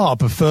 it's our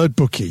preferred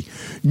bookie.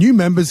 New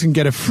members can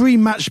get a free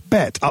match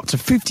bet up to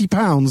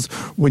 £50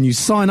 when you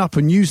sign up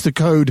and use the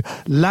code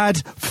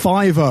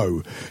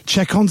LAD50.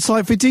 Check on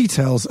site for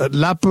details at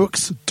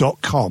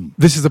ladbrokes.com.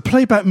 This is a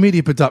Playback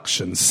Media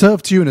production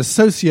served to you in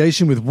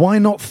association with Why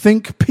Not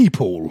Think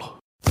People.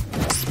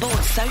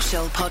 Sports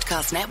Social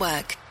Podcast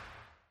Network.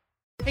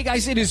 Hey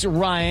guys, it is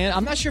Ryan.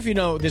 I'm not sure if you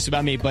know this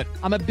about me, but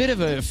I'm a bit of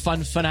a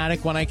fun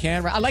fanatic when I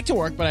can. I like to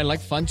work, but I like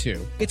fun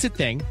too. It's a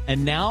thing.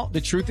 And now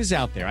the truth is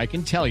out there. I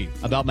can tell you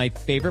about my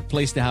favorite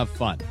place to have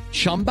fun.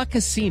 Chumba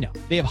Casino.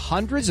 They have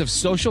hundreds of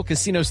social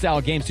casino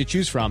style games to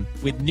choose from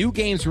with new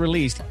games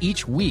released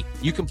each week.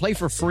 You can play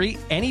for free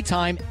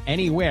anytime,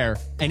 anywhere.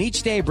 And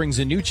each day brings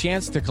a new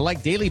chance to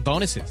collect daily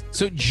bonuses.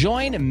 So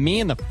join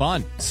me in the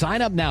fun.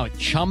 Sign up now at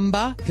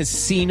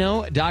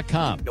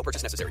ChumbaCasino.com. No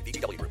purchase necessary.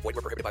 VGW. Void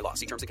where prohibited by law.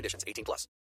 See terms and conditions. 18+.